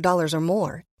 $500 or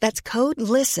more. That's code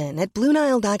LISTEN at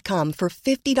BlueNile.com for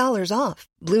 $50 off.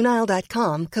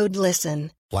 BlueNile.com, code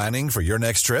LISTEN. Planning for your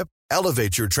next trip?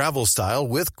 Elevate your travel style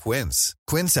with Quince.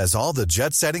 Quince has all the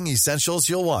jet-setting essentials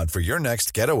you'll want for your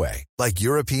next getaway, like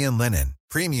European linen,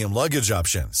 premium luggage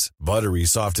options, buttery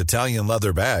soft Italian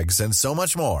leather bags, and so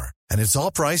much more. And it's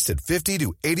all priced at 50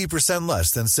 to 80%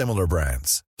 less than similar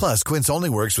brands. Plus, Quince only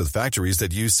works with factories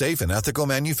that use safe and ethical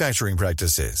manufacturing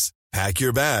practices. Pack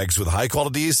your bags with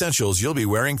high-quality essentials you'll be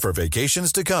wearing for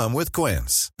vacations to come with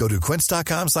Quince. Go to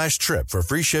quince.com/trip for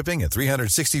free shipping and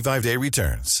 365-day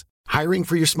returns. Hiring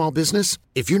for your small business?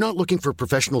 If you're not looking for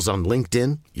professionals on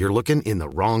LinkedIn, you're looking in the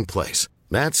wrong place.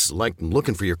 That's like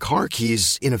looking for your car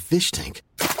keys in a fish tank.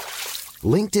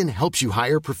 LinkedIn helps you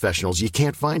hire professionals you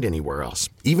can't find anywhere else,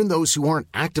 even those who aren't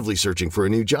actively searching for a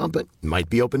new job but might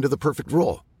be open to the perfect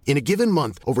role. In a given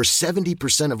month, over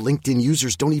 70% of LinkedIn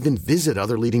users don't even visit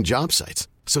other leading job sites.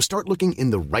 So start looking in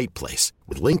the right place.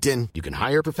 With LinkedIn, you can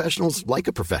hire professionals like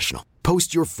a professional.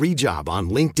 Post your free job on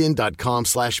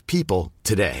linkedin.com/people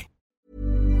today.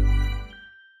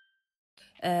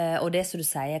 Og det som du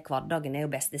sier, hverdagen er jo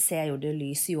best. Det ser jo, det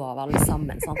lyser jo av alle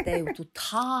sammen. Sant? Det er jo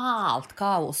totalt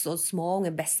kaos, og småunge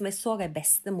bestemor. Jeg så en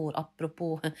bestemor,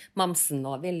 apropos Mamsen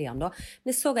og William da,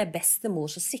 men jeg så en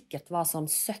bestemor som sikkert var sånn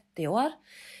 70 år,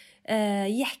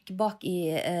 gikk bak i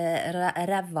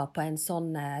ræva på en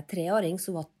sånn treåring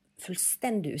som var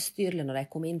fullstendig ustyrlig når jeg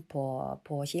kom inn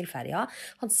på Kielferja.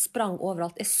 Han sprang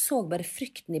overalt. Jeg så bare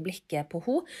frykten i blikket på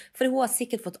henne, for hun har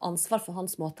sikkert fått ansvar for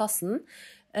hans småtassen,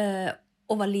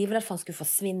 og var livredd for han skulle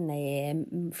forsvinne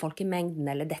i folkemengden,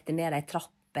 eller dette ned i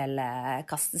trapp, eller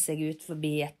kaste seg ut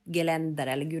forbi et gelender,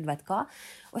 eller Gud vet hva.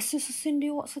 Og jeg synes så synd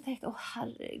jo, så tenkte jeg,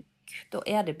 herregud, da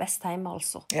er det best hjemme,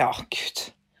 altså. Ja, Gud.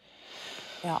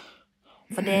 Ja.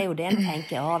 For det er jo det en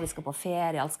tenker, vi skal på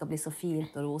ferie, alt skal bli så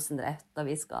fint og rosendrett, og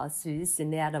vi skal suse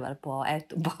nedover på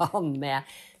autobahn med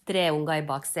 3 unger i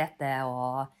baksetet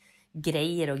og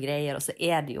greier, og så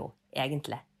er det jo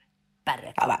egentlig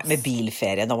bare Ja, nei, med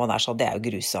bilferie når man sånn, det jo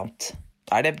grusomt.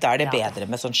 Da er det bedre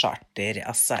med sånn charter,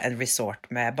 altså en resort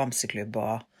med bamseklubb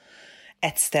og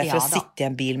et sted for å sitte i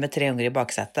en bil med 3 unger i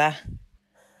baksetet.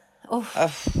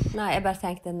 Nei, jeg bare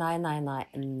tenkte, nei,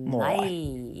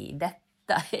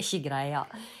 dette er ikke greia.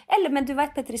 Eller, men du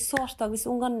vet, på et resortdag, hvis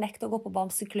ungene nekter å gå på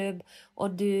bamseklubb,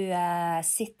 og du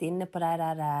sitter inne på de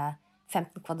der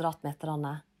 15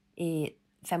 kvadratmeterne i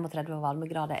 35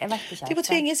 varmegrader, jeg vet ikke. De må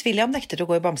tvinges. William nektet å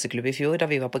gå i bamseklubb i fjor da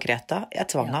vi var på Kreta.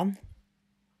 Jeg tvang han.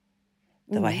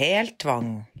 Det var helt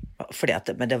tvang.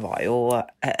 Men det var jo,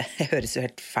 det høres jo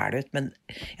helt fæl ut, men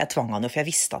jeg tvang han jo, for jeg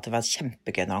visste at det var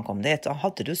kjempegøy når han kom dit. Han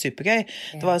hadde det jo supergøy.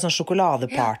 Det var jo sånn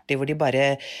sjokoladeparty hvor de bare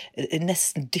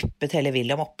nesten dyppet hele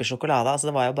William opp i sjokolade. Altså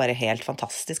det var jo bare helt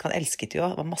fantastisk. Han elsket jo.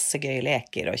 Det var masse gøye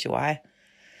leker og tjohei.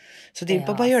 Så de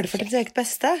må bare gjøre det for deres eget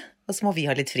beste. Og så må vi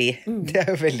ha litt fri. Det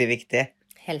jo veldig viktig.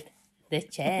 Det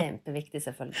kjempeviktig,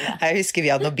 selvfølgelig. Jeg husker vi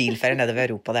hadde noen bilferie nede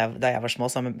ved Europa da jeg var små,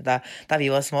 da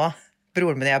vi var små.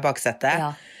 Broren min og jeg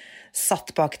baksettet.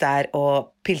 Satt bak der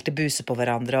og pilte buser på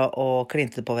hverandre og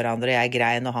klinte på hverandre, og jeg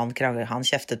grein, og han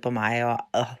kjeftet på meg, og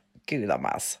Gud av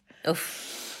meg, altså.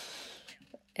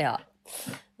 Ja.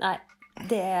 Nei,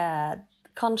 det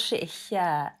kanskje ikke...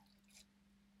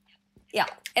 Ja,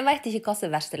 jeg vet ikke hva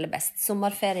som verst eller best.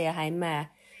 Sommerferie hjemme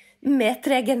med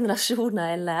 3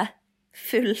 generasjoner, eller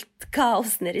fullt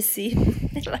kaos nede i Syden.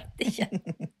 Jeg vet ikke.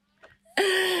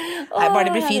 Nei, bare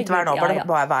det blir fint vær nå,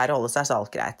 bare været holde seg så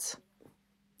alt greit.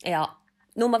 Ja,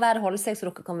 nå må været holde seg så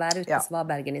dere kan være ute på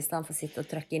Svabergen i stedet for å sitte og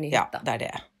trykke inn i hytta. Ja,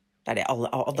 det er det.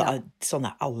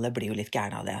 Alle blir jo litt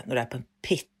gærne av det. Når du på en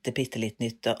pitte liten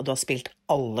hytte, og du har spilt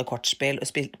alle kortspill, og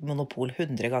spilt Monopol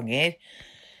 100 ganger,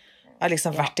 jeg har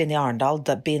liksom vært inne i Arendal,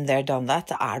 been there, done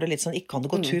that, da du litt sånn, ikke kan du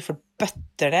gå tur, for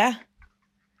bøtter det.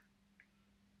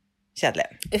 Kjedelig.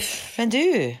 Men du,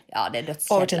 det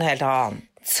over til noe helt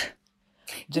annet.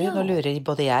 Du, nå lurer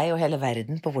både jeg og hele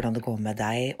verden på hvordan det går med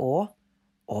deg og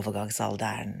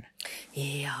overgangsalderen.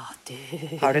 Ja, du...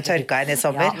 Har du tørka inn i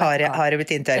sommer? Har du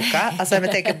blitt inntørka? Altså,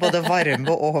 jeg tenker både varme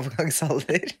og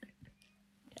overgangsalder.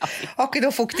 Har ikke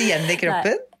noe fukt igjen i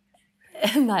kroppen?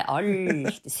 Nei, alt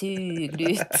er sugd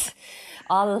ut.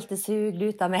 Alt er sugd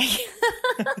ut av meg.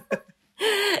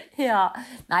 Ja,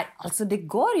 nei, altså det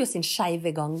går jo sin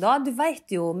skeive gang da. Du vet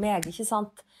jo meg, ikke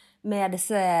sant? Med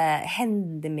disse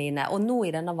hendene mine, og nå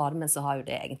i denne varmen så har jo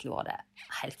det egentlig vært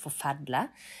helt forferdelig.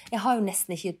 Jeg har jo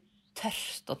nesten ikke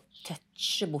tørt å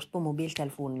touche bort på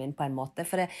mobiltelefonen min på en måte,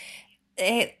 for jeg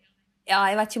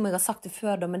vet ikke om jeg har sagt det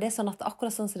før da, men det er sånn at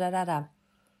akkurat sånn som det der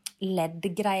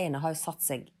LED-greiene har jo satt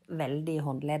seg veldig i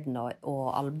håndleddene og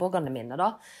albuene mine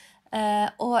da,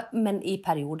 men i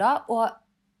perioder,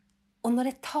 og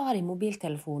når jeg tar i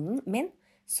mobiltelefonen min,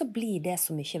 så blir det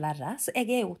så mye verre, så jeg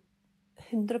er jo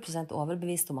 100%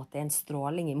 overbevist om at det er en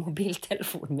stråling i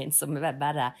mobiltelefonen min som er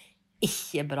bare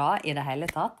ikke bra i det hele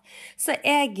tatt. Så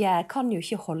jeg kan jo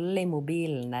ikke holde i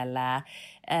mobilen, eller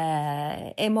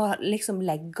jeg må liksom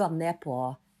legge den ned på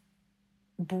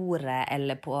bordet,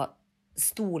 eller på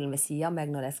stolen ved siden av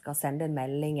meg når jeg skal sende en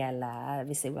melding, eller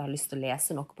hvis jeg har lyst til å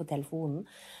lese noe på telefonen.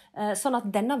 Sånn at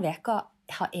denne veka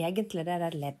har egentlig det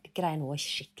der LED-greien noe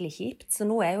skikkelig kjipt. Så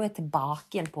nå er jeg jo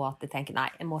tilbake igjen på at jeg tenker, nei,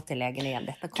 jeg må til legen igjen.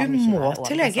 Dette kan ikke være Du må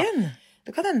til legen?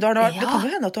 Det kan hende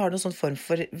at du har noen sånn form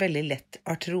for veldig lett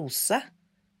artrose.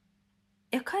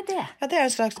 Ja, hva er det? Ja, det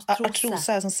en slags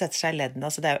artrose som setter seg i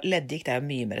leddene. Altså leddgikt er jo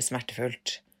mye mer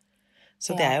smertefullt.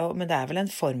 Så det jo, men det vel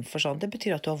en form for sånn, det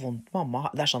betyr at du har vondt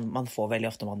mamma. Det sånn man får veldig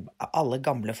ofte, alle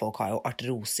gamle folk har jo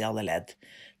artrose i alle ledd.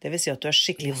 Det vil si at du har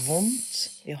skikkelig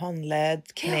vondt i håndledd,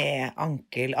 kne,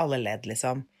 ankel, alle ledd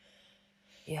liksom.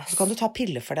 Så kan du ta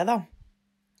piller for det da.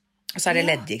 Og så det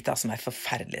leddgikt da, som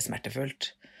forferdelig smertefullt.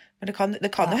 Men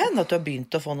det kan jo hende at du har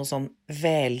begynt å få noe sånn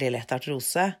veldig lett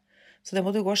artrose. Så det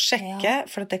må du gå og sjekke,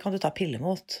 for det kan du ta piller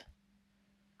mot.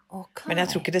 Okay. Men jeg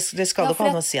tror ikke det skal du ikke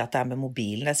an å si at det med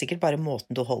mobilen. Det sikkert bare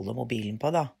måten du holder mobilen på,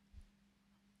 da.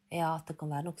 Ja, det kan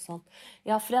være noe sånt.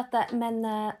 Ja,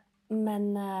 men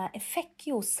jeg fikk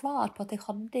jo svar på at jeg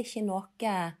hadde ikke noe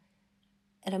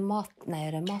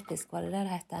reumatisk, var det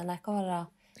heter? Nei, hva var det da?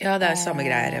 Ja, det samme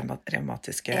greie,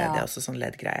 reumatiske, ja. det også sånn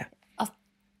leddgreie.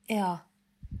 Ja,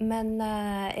 men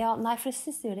nei, for jeg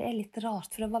synes jo det litt rart,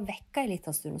 for det var vekket en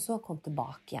liten stund, og så kom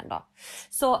tilbake igjen da.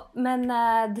 Så, men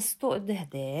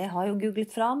det har jo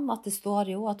googlet fram, at det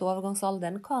står jo at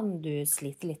overgangsalderen kan du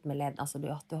slite litt med ledd, altså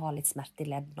at du har litt smerte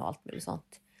i ledden og alt mulig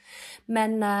sånt.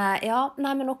 Men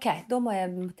men ok, da må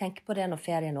jeg tenke på det når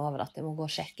ferien er over, at jeg må gå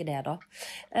og sjekke det da.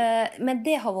 Men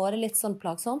det har vært litt sånn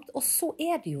plagsomt, og så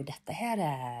det jo dette her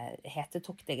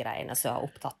hetetoktegreiene som har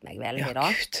opptatt meg veldig da.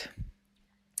 Ja, Gud.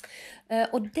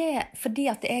 Og det, fordi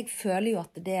at jeg føler jo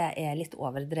at det litt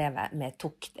overdrevet med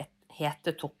tukt,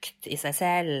 hetetukt i seg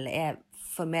selv,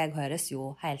 for meg høres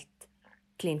jo helt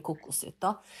klin kokos ut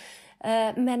da.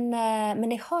 Men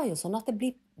jeg har jo sånn at det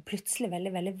blir plutselig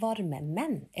veldig, veldig varme,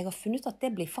 men jeg har funnet ut at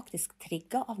det blir faktisk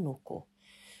trigget av noe.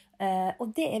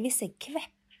 Og det hvis jeg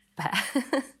kvepper,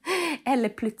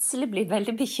 eller plutselig blir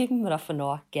veldig bekymret for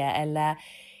noe, eller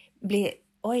blir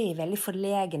veldig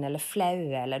forlegen eller flau,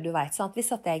 eller du vet, sant?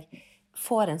 Hvis at jeg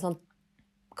får en sånn,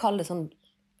 kall det sånn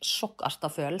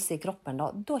sjokkartet følelse i kroppen,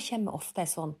 da kommer ofte en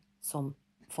sånn som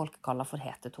folk kaller for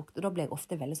hetetukt, og da blir jeg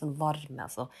ofte veldig sånn varm,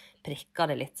 altså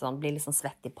prikker det litt sånn, blir litt sånn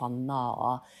svett i panna,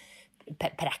 og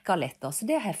prekker litt, og så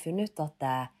det har jeg funnet ut at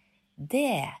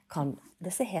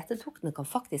disse hetetuktene kan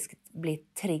faktisk bli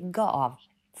trigget av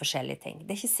forskjellige ting.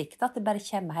 Det ikke sikkert at det bare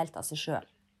kommer helt av seg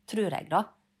selv, tror jeg da.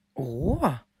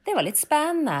 Det var litt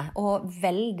spennende, og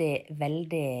veldig,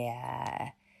 veldig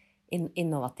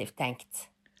innovativt tenkt,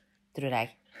 tror jeg.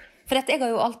 For jeg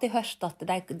har jo alltid hørt at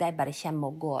de bare kommer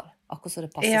og går, akkurat så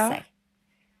det passer seg.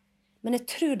 Men jeg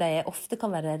tror de ofte kan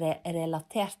være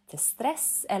relatert til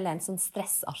stress, eller en sånn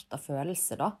stressartet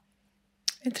følelse da.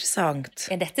 Interessant.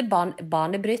 Dette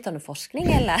banebrytende forskning,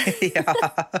 eller? Ja.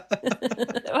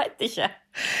 Jeg vet ikke.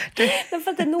 Men for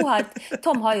at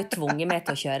Tom har jo tvunget meg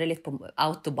til å kjøre litt på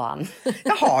autobahn.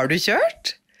 Ja, har du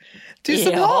kjørt? Du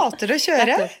som hater å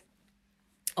kjøre.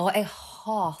 Jeg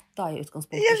hater i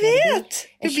utgangspunktet. Jeg vet!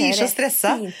 Du blir så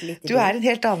stresset. Du en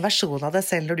helt annen versjon av deg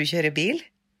selv når du kjører bil.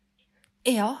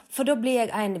 Ja, for da blir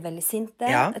jeg veldig sinte.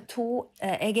 2,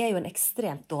 jeg jo en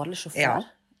ekstremt dårlig sjåfør.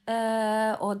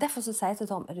 Og derfor så sier jeg til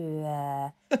Tom, du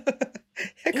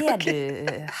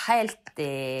helt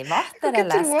i vater,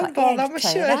 eller skal jeg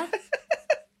kjøre?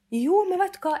 Jo, men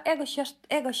vet du hva?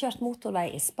 Jeg har kjørt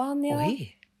motorvei i Spania,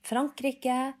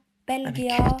 Frankrike,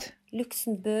 Belgia,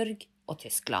 Luxemburg og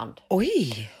Tyskland.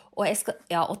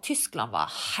 Og Tyskland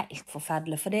var helt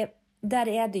forferdelig, for der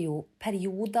det jo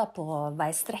perioder på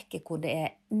veistrekket hvor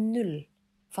det 0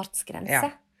 fartsgrense,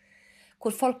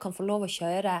 hvor folk kan få lov å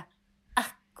kjøre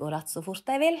akkurat så fort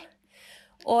de vil.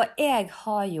 Og jeg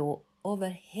har jo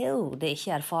overhodet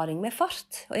ikke erfaring med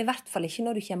fart, og i hvert fall ikke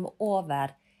når du kommer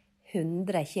over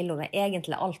 100 kilo,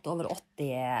 egentlig alt over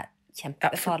 80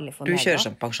 kjempefarlig for meg. Du kjører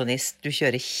som pensjonist, du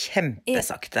kjører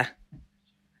kjempesakte.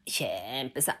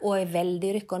 Og veldig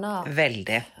rykkende av.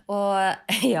 Veldig. Og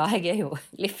jeg jo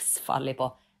livsfarlig på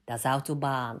das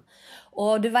Autobahn.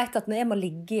 Og du vet at når jeg må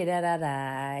ligge i det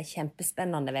der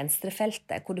kjempespennende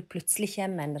venstrefeltet, hvor det plutselig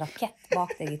kommer en rakett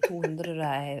bak deg i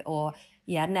 200 og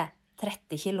gjerne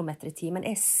 30 kilometer i timen,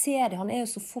 jeg ser det, han jo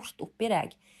så fort oppi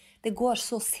deg. Det går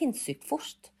så sinnssykt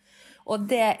fort. Og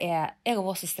jeg har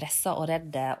vært så stresset og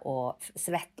redde og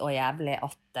svett og jævlig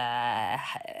at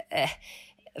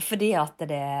fordi at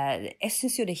jeg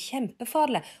synes jo det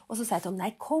kjempefarlig. Og så sier Tom,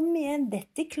 nei, kom igjen,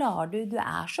 dette klarer du, du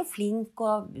så flink,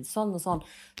 og sånn og sånn.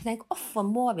 Så tenker jeg, hvorfor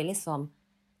må vi liksom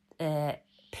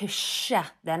pushe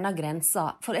denne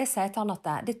grensa? For jeg sier til han at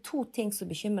det 2 ting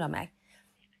som bekymrer meg.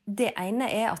 Det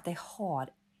ene at jeg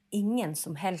har ingen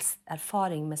som helst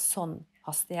erfaring med sånn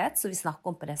hastighet, som vi snakker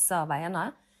om på disse veiene.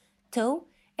 2,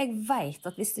 jeg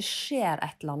vet at hvis det skjer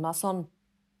et eller annet sånn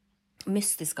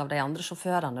mystisk av de andre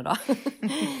sjåførene da.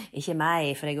 Ikke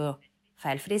meg, for jeg jo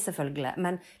feilfri selvfølgelig.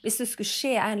 Men hvis det skulle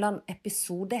skje en eller annen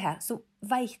episode her, så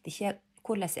vet ikke jeg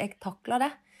hvordan jeg takler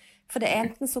det. For det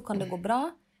enten så kan det gå bra,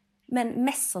 men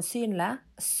mest sannsynlig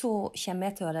så kommer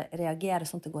jeg til å reagere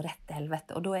sånn at det går rett til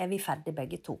helvete, og da vi ferdig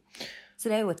begge 2. Så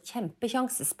det jo et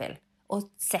kjempekjansespill å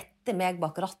sette meg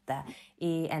bak rattet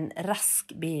i en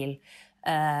rask bil,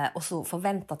 og så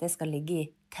forvente at jeg skal ligge i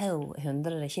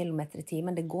 200 kilometer i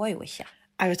timen. Det går jo ikke.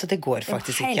 Jeg vet at det går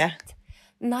faktisk ikke.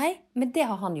 Nei, men det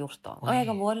har han gjort da. Og jeg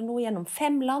har vært nå gjennom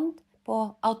 5 land på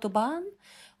autobahn,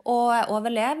 og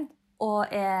overlevd,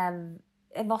 og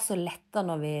jeg var så lettet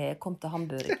når vi kom til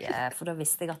Hamburg, for da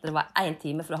visste jeg at det var 1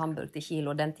 time fra Hamburg til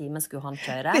Kilo, og den timen skulle han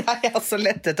kjøre. Ja, jeg så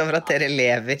lettet over at dere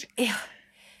lever. Ja,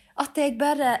 at jeg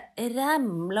bare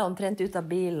ramlet omtrent ut av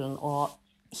bilen, og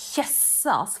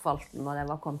kjesse asfalten når jeg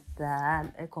var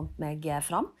kommet meg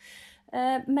fram.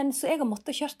 Men så jeg har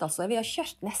måttet kjørt altså. Vi har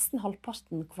kjørt nesten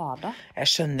halvparten hver da. Jeg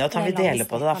skjønner at han vil dele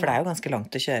på det da, for det er jo ganske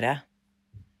langt å kjøre.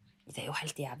 Det er jo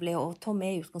helt jævlig, og Tom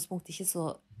er i utgangspunktet ikke så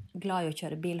glad i å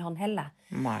kjøre bil han heller.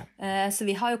 Nei. Så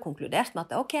vi har jo konkludert med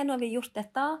at ok, nå har vi gjort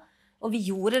dette, og vi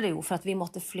gjorde det jo for at vi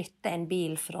måtte flytte en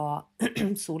bil fra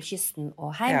Solkysten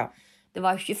og hjem. Ja. Det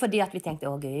var jo ikke fordi at vi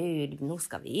tenkte, å Gud, nå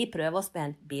skal vi prøve oss med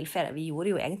en bilferie. Vi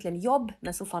gjorde jo egentlig en jobb,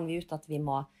 men så fant vi ut at vi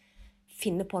må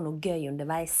finne på noe gøy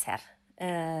underveis her.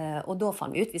 Og da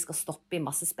fant vi ut vi skal stoppe i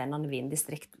masse spennende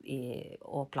vindistrikt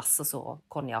og plasser så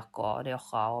konjak og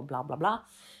rioja og bla bla bla.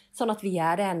 Sånn at vi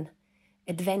gjør en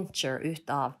adventure ut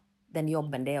av den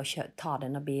jobben det er å ta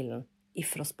denne bilen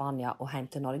fra Spania og hjem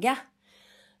til Norge.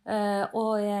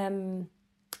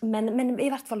 Men i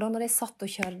hvert fall da når jeg satt og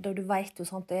kjørte, og du vet jo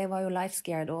sånt, jeg var jo life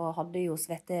scared og hadde jo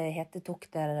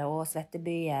hetetokter og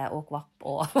svettebyer og kvapp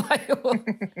og var jo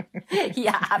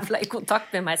jævla i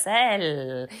kontakt med meg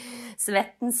selv.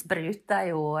 Svetten sprutet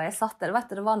jo, jeg satt der,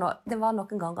 vet du, det var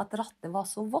noen ganger at rattet var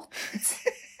så vått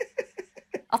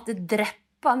at det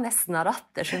dreppa nesten av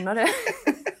rattet, skjønner du?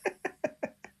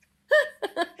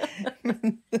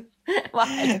 Det var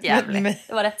helt jævlig.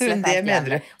 Det var rett og slett helt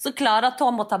jævlig. Så klarer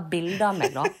Tom å ta bilder av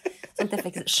meg da, sånn at jeg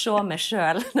fikk se meg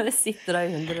selv når jeg sitter da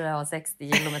i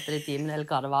 160 kilometer i timen, eller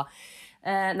hva det var.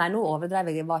 Nei, nå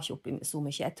overdrev jeg var ikke oppe så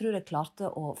mye. Jeg tror jeg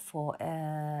klarte å få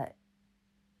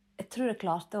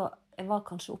jeg var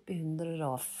kanskje oppe i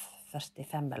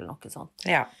 145 eller noe sånt.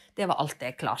 Ja. Det var alt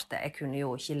jeg klarte. Jeg kunne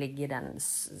jo ikke ligge i den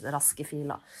raske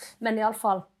fila. Men i alle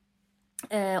fall,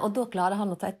 og da klarer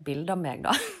han å ta et bilde av meg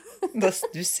da.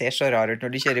 Du ser så rar ut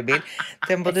når du kjører bil.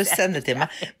 Det må du sende til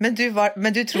meg. Men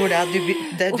du tror det at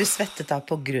du svettet da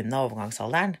på grunn av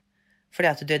overgangsalderen? Fordi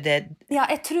at Ja,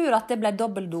 jeg tror at det ble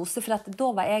dobbelt dose, for at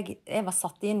da var jeg var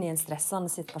satt inn i en stressende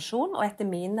situasjon, og etter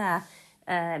min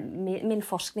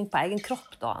forskning på egen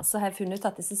kropp da, så har jeg funnet ut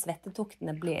at disse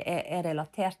svettetoktene er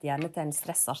relatert gjerne til en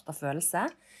stressartet følelse.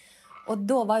 Og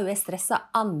da var jo jeg stresset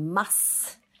en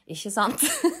masse, ikke sant?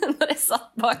 Når jeg satt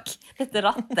bak dette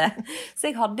rattet. Så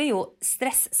jeg hadde jo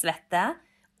stressvette,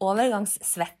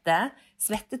 overgangssvette,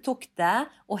 svettetokte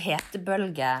og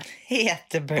hetebølge.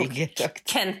 Hetebølgetokte.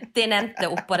 Kontinente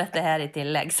oppå dette her i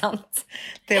tillegg, sant?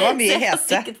 Det var mye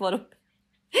hete.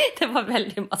 Det var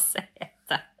veldig masse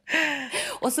hete.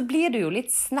 Og så blir du jo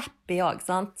litt snappy også,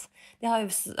 sant? Det har jo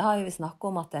vi snakket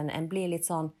om at en blir litt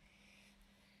sånn,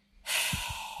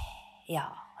 ja,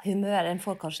 en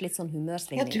får kanskje litt sånn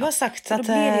humørsvingning. Ja, du har sagt at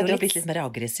du har blitt litt mer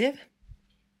aggressiv.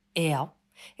 Ja,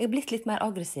 jeg har blitt litt mer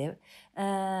aggressiv.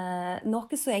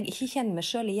 Noe som jeg ikke kjenner meg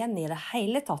selv igjen i det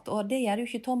hele tatt, og det gjør jo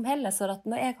ikke Tom heller, så at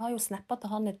når jeg har jo snappet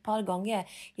til han et par ganger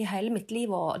i hele mitt liv,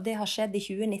 og det har skjedd i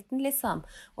 2019 liksom,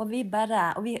 og vi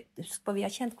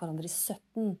har kjent hverandre i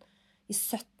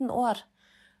 17 år,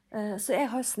 så jeg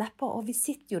har jo snappet, og vi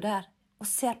sitter jo der og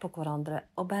ser på hverandre,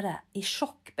 og bare i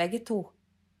sjokk begge to.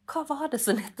 Hva var det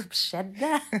som nettopp skjedde?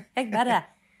 Jeg bare,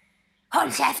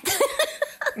 hold kjeft!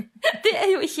 Det er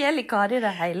jo ikke Eli Kari i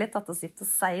det hele tatt å sitte og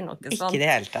si noe sånt. Ikke det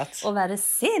hele tatt. Og være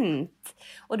sint.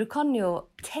 Og du kan jo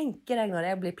tenke deg når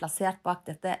jeg blir plassert bak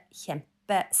dette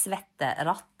kjempesvette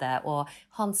rattet, og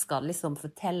han skal liksom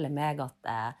fortelle meg at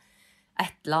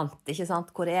et eller annet, ikke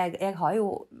sant? Hvor jeg har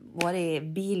jo vært i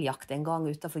biljakt en gang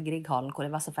utenfor Grieghallen, hvor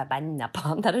jeg var så forbannet på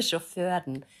han der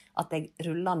sjåføren, at jeg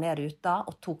rullet ned ruta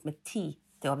og tok meg tid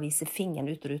til å vise fingeren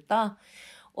ut ruta.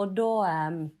 Og da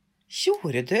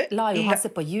gjorde du? La jo han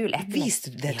seg på hjul etter.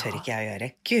 Viste du det? Tør ikke jeg å gjøre.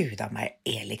 Gud av meg,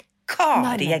 Eli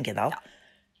Kari Gjengedal.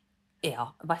 Ja,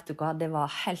 vet du hva? Det var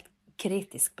helt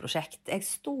kritisk prosjekt. Jeg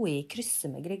sto i krysset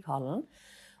med Grieghallen,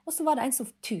 og så var det en som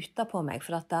tutet på meg,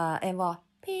 for at jeg var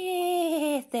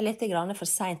litt for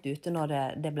sent ute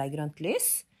når det ble grønt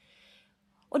lys.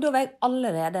 Og da var jeg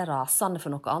allerede rasende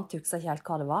for noe annet, jeg husker ikke helt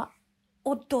hva det var.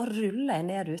 Og da rullet jeg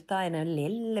ned ruta i den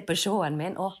lille Peugeoten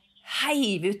min, og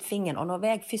heiv ut fingeren. Og når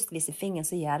jeg først viser fingeren,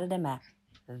 så gjør det med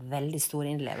veldig stor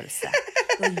innlevelse.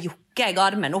 Da jukker jeg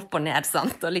armen opp og ned,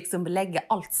 sant? Og liksom legger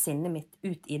alt sinnet mitt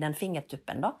ut i den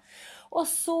fingertuppen, da. Og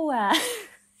så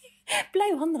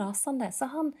ble jo han rasende, så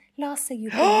han la seg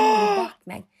jo på jorden bak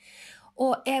meg.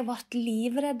 Og jeg ble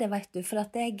livredde, vet du, for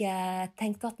at jeg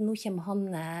tenkte at nå kommer han,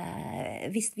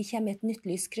 hvis vi kommer i et nytt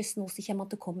lyskryss nå, så kommer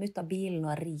han til å komme ut av bilen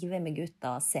og rive meg ut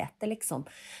av setet, liksom.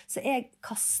 Så jeg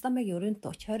kastet meg jo rundt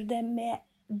og kjørte med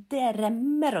det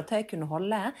remmer og tøy kunne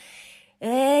holde,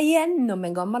 gjennom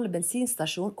en gammel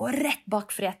bensinstasjon og rett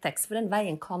bak Fretex, for den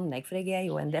veien kan jeg, for jeg er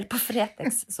jo en del på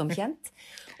Fretex som kjent,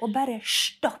 og bare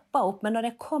stoppet opp. Men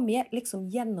når jeg kom liksom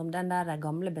gjennom den der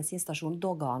gamle bensinstasjonen,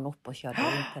 da ga han opp og kjørte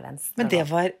rundt til venstre. Men det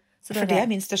var Så For det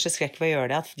min største skrekk ved å gjøre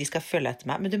det, at de skal følge etter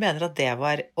meg. Men du mener at det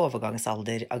var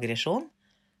overgangsalderaggresjon?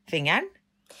 Fingeren?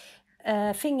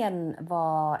 Fingeren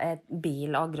var et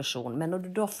bilaggresjon, men når du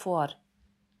da får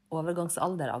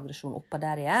overgangsalderaggresjon oppå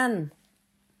der igjen,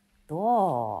 da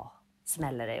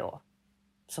smeller det jo,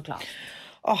 så klart.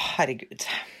 Herregud.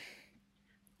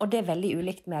 Og det veldig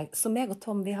ulikt meg. Så meg og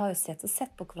Tom, vi har jo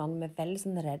sett på hverandre med veldig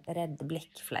sånn redd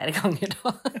blikk flere ganger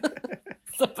da.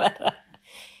 Så bare,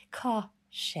 hva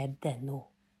skjedde nå?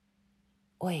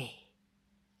 Oi,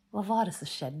 hva var det som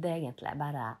skjedde egentlig?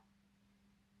 Bare,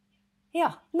 ja,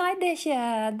 nei, det ikke,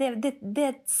 det er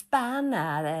et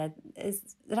spennende,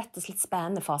 rett og slett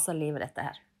spennende fase av livet dette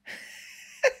her.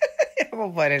 Jeg må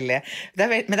bare le.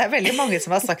 Men det er veldig mange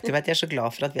som har sagt til meg at de er så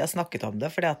glad for at vi har snakket om det,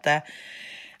 fordi at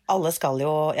alle skal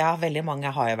jo, ja, veldig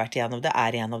mange har jo vært igjennom det,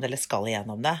 er igjennom det, eller skal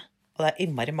igjennom det. Og det er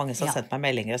innmari mange som har sendt meg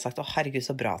meldinger og sagt, herregud,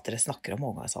 så bra at dere snakker om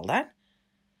overgangsalderen.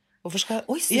 Hvorfor skal,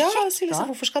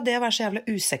 hvorfor skal det være så jævlig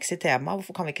usexy tema?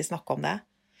 Hvorfor kan vi ikke snakke om det?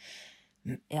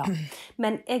 Ja,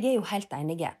 men jeg er jo helt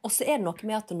enig. Og så er det noe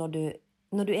med at når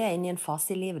du er inne i en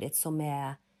fase i livet ditt som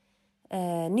er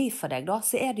ny for deg, da,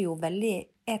 så er det jo veldig,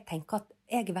 jeg tenker at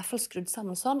jeg i hvert fall skrudd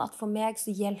sammen sånn, at for meg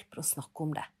så hjelper det å snakke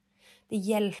om det. Det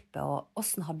hjelper, og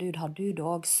hvordan har du det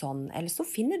også sånn, eller så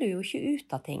finner du jo ikke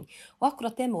ut av ting. Og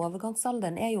akkurat det med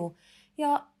overgangsalderen er jo,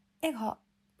 ja, jeg har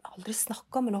aldri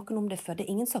snakket med noen om det før. Det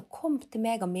er ingen som har kommet til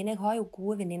meg av mine. Jeg har jo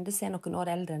gode venninner som er noen år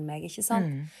eldre enn meg, ikke sant?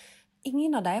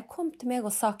 Ingen av dem har kommet til meg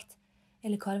og sagt,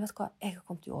 eller Kari, vet du hva, jeg har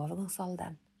kommet til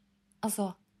overgangsalderen. Altså,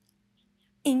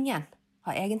 ingen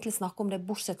har egentlig snakket om det,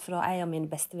 bortsett fra en av mine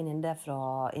beste venninner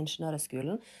fra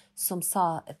ingeniørskolen, som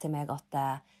sa til meg at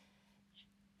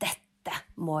dette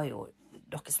må jo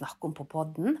dere snakke om på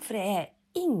podden, for det er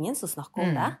ingen som snakker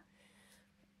om det.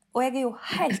 Og jeg er jo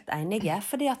helt enig,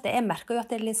 fordi at jeg merker jo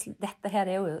at dette her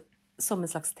er jo som en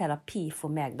slags terapi for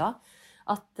meg da,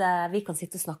 at vi kan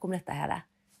sitte og snakke om dette her,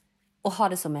 og ha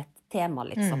det som et tema,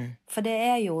 liksom. For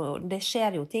det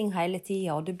skjer jo ting hele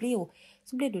tiden, og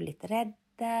så blir du litt redd,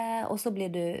 og så blir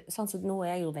du, sånn som nå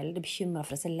er jeg jo veldig bekymret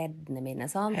for disse leddene mine,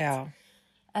 sant? Ja.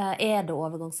 Er det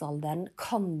overgangsalderen?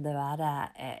 Kan det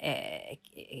være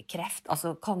kreft?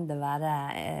 Altså, kan det være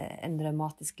en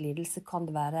revmatisk lidelse? Kan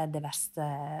det være det verste?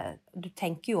 Du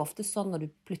tenker jo ofte sånn når du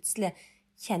plutselig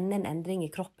kjenner en endring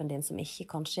i kroppen din som ikke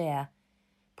kanskje er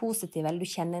positiv, eller du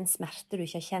kjenner en smerte du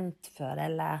ikke har kjent før,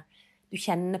 eller du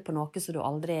kjenner på noe så du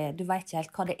vet ikke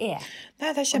helt hva det er. Nei,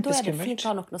 det er kjempeskummelt. Og da er det fint å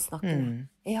ha noen å snakke om.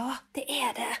 Ja, det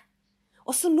er det.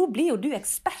 Og så nå blir jo du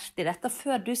ekspert i dette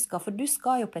før du skal, for du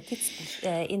skal jo på et tidspunkt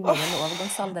inn i denne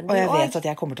overgangsalderen. Og jeg vet at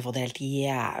jeg kommer til å få det helt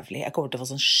jævlig. Jeg kommer til å få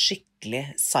sånn skikkelig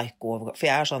psyko-overgang. For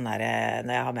jeg er sånn der,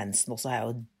 når jeg har mensen også, har jeg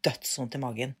jo dødsvondt i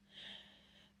magen.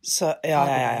 Så ja.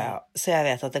 Så jeg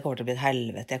vet at det kommer til å bli et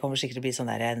helvete. Jeg kommer sikkert til å bli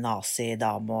sånn der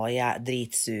nazi-dame og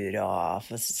dritsur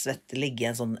og ligge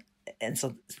i en sånn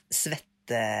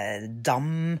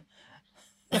svettedam.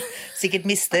 Jeg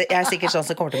er sikkert sånn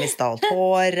som kommer til å miste alt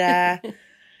håret.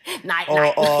 Nei.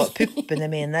 Og puppene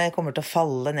mine kommer til å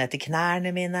falle ned til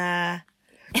knærne mine.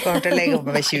 Kommer til å legge opp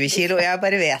med 20 kilo. Og jeg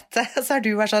bare vet det. Så har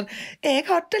du vært sånn, jeg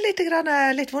hadde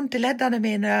litt vondt i leddene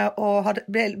mine, og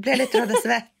ble litt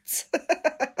svett.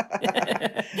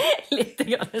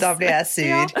 Da blir jeg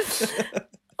sur.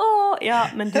 Ja,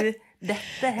 men du,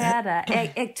 dette her,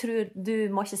 jeg tror, du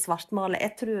må ikke svartmale.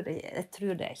 Jeg tror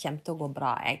det kommer til å gå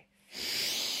bra, jeg.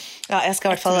 Ja, jeg skal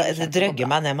i hvert fall drøgge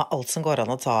meg ned med alt som går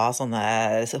an å ta sånne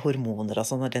hormoner og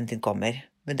sånn når den tid kommer.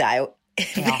 Men det er jo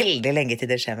veldig lenge til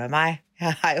det skjer med meg.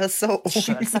 Jeg er jo så ung.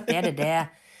 Selvsagt er det.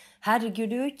 Herregud,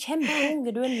 du er jo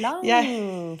kjempeunge, du er langt.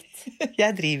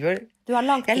 Jeg driver. Du har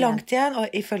langt igjen. Jeg er langt igjen, og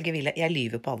ifølge Ville, jeg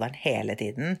lyver på alderen hele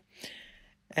tiden.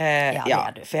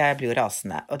 For jeg blir jo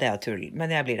rasende, og det er jo tull, men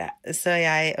jeg blir det. Så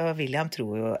jeg og William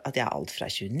tror jo at jeg er alt fra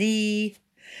 29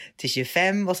 til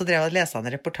 25, og så drev jeg og leste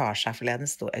en reportasje her forleden,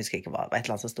 jeg husker ikke hva, et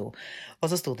eller annet som stod, og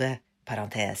så stod det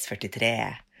parentes 43,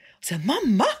 og så sier han,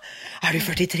 mamma, er du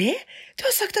 43? Du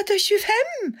har sagt at du er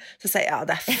 25! Så sier jeg, ja,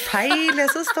 det er feil det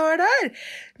som står der.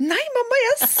 Nei, mamma,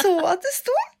 jeg så at det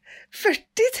stod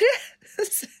 43!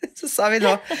 Så sa vi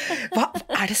nå,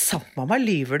 er det sant, mamma,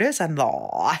 lyver du? Så jeg,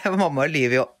 nei, mamma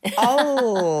lyver jo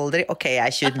aldri. Ok,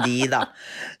 jeg er 29 da,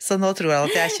 så nå tror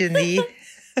han at jeg er 29.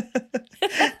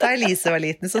 Da Elise var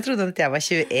liten, så trodde hun at jeg var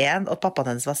 21, og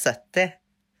pappaen hennes var 70.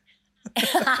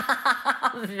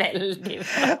 Veldig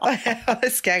bra. Og jeg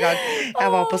husker en gang,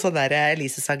 jeg var på sånn der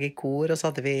Elise sang i kor, og så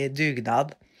hadde vi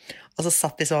dugnad, og så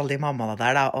satt de så alle de mammaene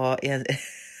der da, og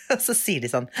så sier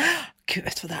de sånn, Gud,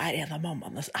 vet du hva, det er en av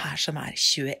mammaene her som er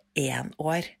 21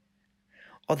 år.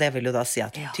 Og det vil jo da si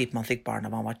at typ man fikk barn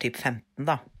da man var typ 15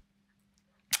 da.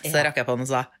 Så rakk jeg på den og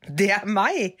sa, det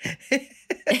meg!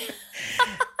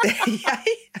 Jeg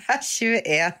er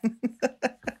 21.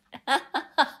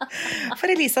 For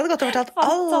Elisa hadde gått og fortalt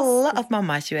alle at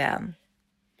mamma er 21.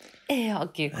 Ja,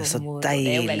 Gud, Det er så mor. deilig.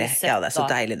 Det er jo veldig søtt, Ja, det er så da.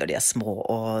 deilig når de er små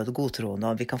og godtroende,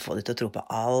 og vi kan få dem til å tro på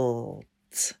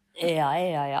alt. Ja.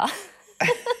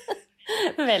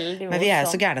 Veldig morsomt. Men vi er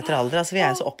jo så gærne etter alder, altså vi er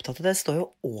jo så opptatt av det. Det står jo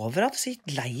overalt, så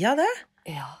lei av det.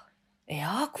 Ja,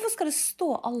 hvorfor skal det stå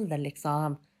alder,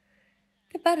 liksom?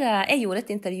 Det er bare... Jeg gjorde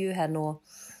et intervju her nå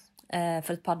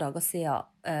for et par dager siden,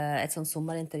 et sånt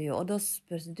sommerintervju, og da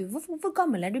spørte du, hvor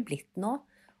gammel er du blitt nå?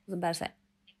 Og så bare sier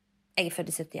jeg er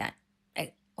født i 71. Jeg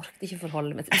orket ikke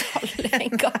forholde meg til tallet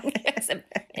en gang. Jeg er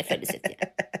født i 71.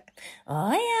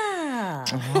 Åja!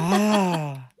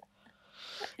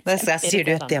 Det sier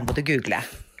du, det må du google.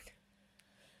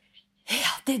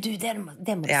 Ja, det må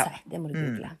du Ja. si. Det må du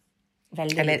google.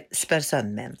 Veldig. Eller spør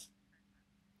sønnen min.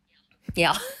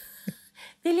 Ja.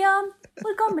 William,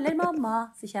 hvor gammel er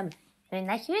mamma? Så kommer hun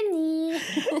er 29.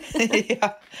 Ja,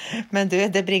 men du,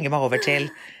 det bringer meg over til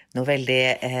noe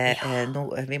veldig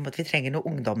vi trenger noe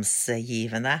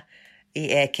ungdomsgivende i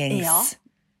Ekings Ja.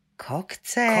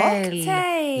 cocktail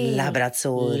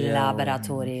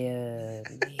laboratorium.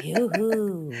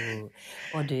 Juhu.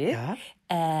 Og du, Ja.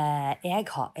 jeg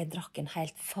drakk en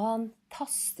helt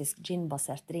fantastisk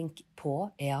ginbasert drink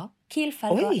på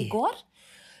Kiel-ferga Oi. i går.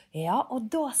 Ja, og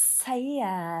da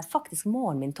sier faktisk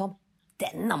moren min, Tom,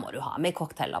 denne må du ha med i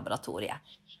cocktail-laboratoriet.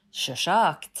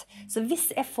 Selvsagt. Så hvis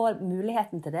jeg får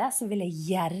muligheten til det, så vil jeg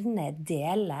gjerne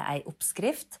dele en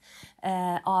oppskrift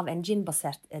av en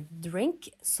ginbasert drink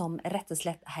som rett og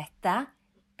slett heter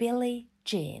Billie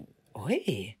Jean.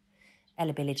 Oi,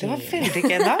 Eller Billie det Jean. var veldig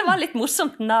gøy navn. Det var litt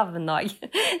morsomt navn også.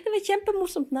 Det var et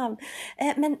kjempemorsomt navn.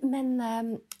 Men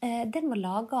den var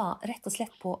laget rett og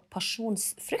slett på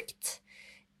pasjonsfrukt,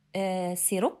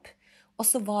 sirup, og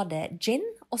så var det gin,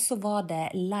 og så var det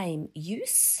lime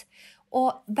juice,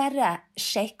 og bare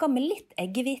shaka med litt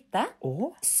eggehvite,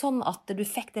 sånn at du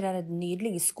fikk det der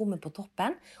nydelige skummet på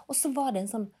toppen, og så var det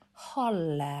en sånn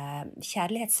halv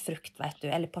kjærlighetsfrukt, vet du,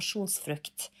 eller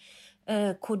pasjonsfrukt,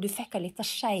 hvor du fikk en liten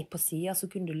skje på siden, så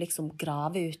kunne du liksom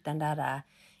grave ut den der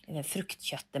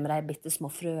fruktkjøttet med de bittesmå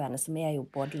frøene, som er jo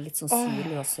både litt sånn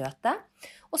syrlige og søte,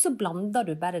 og så blander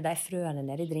du bare de frøene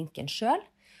ned i drinken selv,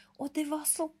 og det var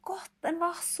så godt, den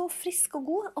var så frisk og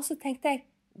god, og så tenkte jeg,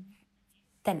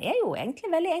 den er jo egentlig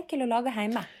veldig enkel å lage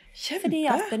hjemme. Kjempe! Fordi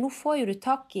at nå får jo du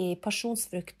tak i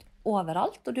pasjonsfrukt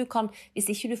overalt, og du kan, hvis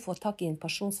ikke du får tak i en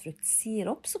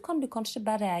pasjonsfruktsirup, så kan du kanskje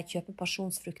bare kjøpe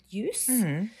pasjonsfruktjuice.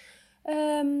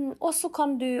 Og så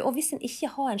kan du, og hvis en ikke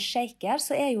har en shaker,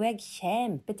 så er jo jeg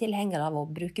kjempetilhenger av å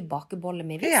bruke bakebolle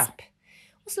med visp.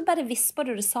 Og så bare visper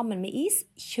du det sammen med is,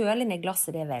 kjøle ned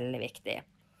glasset, det er veldig viktig.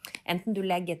 Enten du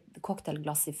legger et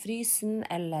cocktailglass i frysen,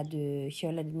 eller du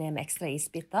kjøler det ned med ekstra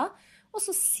isbiter, og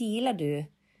så siler du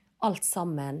alt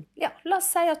sammen. Ja, la oss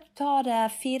si at du tar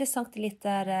 4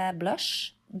 centiliter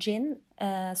blush, gin,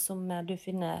 som du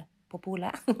finner på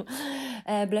polet,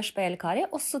 blush på Elikari,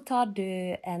 og så tar du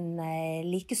en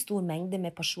like stor mengde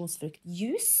med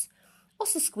pasjonsfruktjuice, og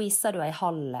så skviser du en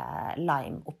halv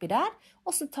lime oppi der,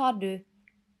 og så tar du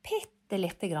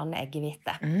litt grann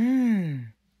eggehvite.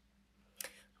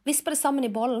 Visper det sammen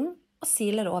i bollen, og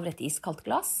siler det over et iskaldt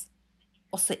glass,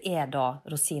 og så er da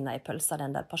rosina i pølsa,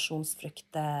 den der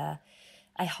pasjonsfrukt,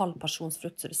 en halv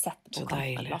pasjonsfrukt, så du setter på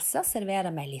kanten av glasset, og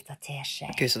serverer med en liten teskje.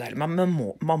 Gud, så deilig. Man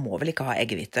må vel ikke ha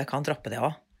eggehvite, kan droppe det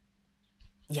også?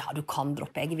 Ja, du kan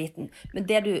droppe eggehviten, men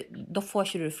da får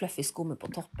ikke du fluffy skummet på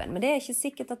toppen. Men det er ikke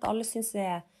sikkert at alle synes det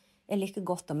er like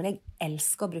godt, men jeg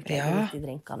elsker å bruke eggehvite i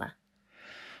drinkene.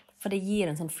 For det gir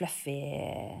en sånn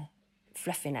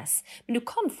fluffiness. Men du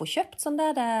kan få kjøpt sånn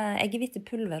der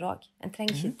eggehvitepulver også. En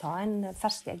trenger ikke ta en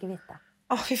fersk eggehvite.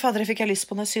 Fy fader, jeg fikk lyst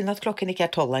på noe, synd at klokken ikke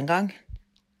er 12 en gang.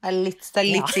 Det er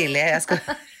litt tidlig. Jeg skal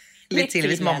litt tidlig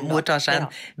hvis mor tar seg en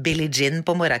Billie Jean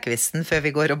på morgenkvisten før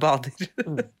vi går og bader.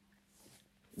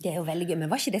 Det er jo veldig gøy, men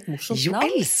var ikke det et morsomt Jo, navn?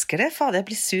 jeg elsker det. Fader, jeg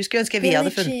blir sur. Skulle ønske vi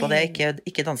hadde funnet på det,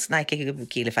 ikke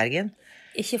Kiel-fergen.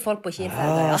 Ikke folk på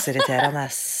Kiel-ferga, Så irriterende.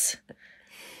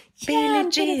 Billie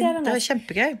Jean, det var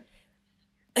kjempegøy.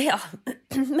 Ja,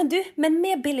 men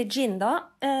med Billie Jean da,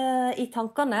 i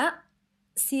tankene,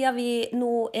 siden vi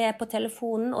nå er på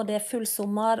telefonen, og det er full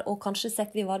sommer, og kanskje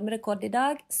setter vi varmerekord i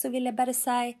dag, så vil jeg bare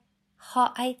si, ha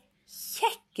en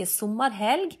kjekke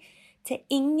sommerhelg til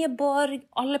Ingeborg,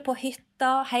 alle på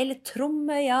hytta, hele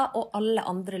Tromøya, og alle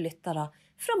andre lyttere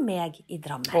fra meg i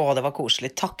Drammen. Det var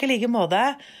koselig. Takk i like måte.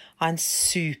 Ha en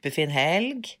superfin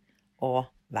helg, og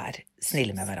vær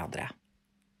snille med hverandre.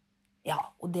 Ja,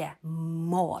 og det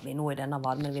må vi nå i denne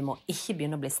varmen. Vi må ikke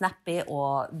begynne å bli snappy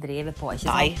og drive på, ikke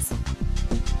sant? Nei.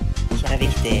 Det er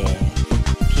viktig.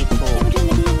 Keep cool. Ja, men du,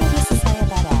 med de ordene så sier jeg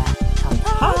bare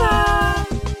Ha det!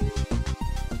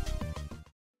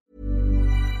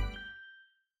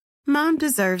 Mom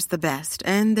deserves the best,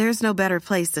 and there's no better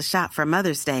place to shop for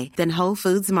Mother's Day than Whole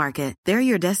Foods Market. They're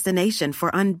your destination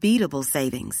for unbeatable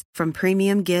savings, from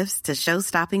premium gifts to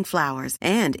show-stopping flowers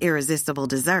and irresistible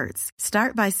desserts.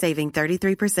 Start by saving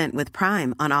 33% with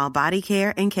Prime on all body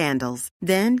care and candles.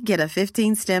 Then get a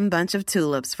 15-stem bunch of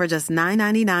tulips for just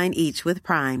 $9.99 each with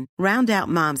Prime. Round out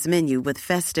Mom's menu with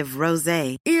festive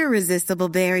rosé, irresistible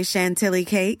berry chantilly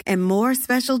cake, and more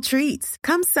special treats.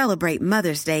 Come celebrate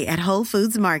Mother's Day at Whole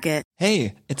Foods Market.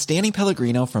 Hey, it's Danny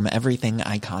Pellegrino from Everything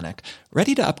Iconic.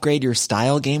 Ready to upgrade your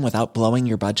style game without blowing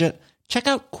your budget? Check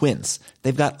out Quince.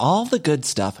 They've got all the good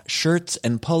stuff, shirts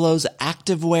and polos,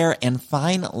 activewear, and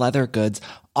fine leather goods,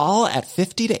 all at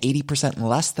 50 to 80%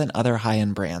 less than other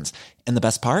high-end brands. And the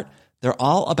best part? They're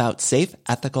all about safe,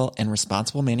 ethical, and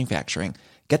responsible manufacturing.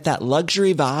 Get that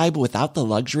luxury vibe without the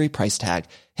luxury price tag.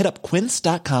 Hit up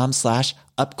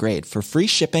quince.com/upgrade for free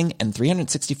shipping and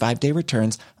 365-day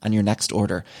returns on your next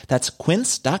order. That's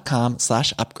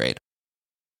quince.com/upgrade.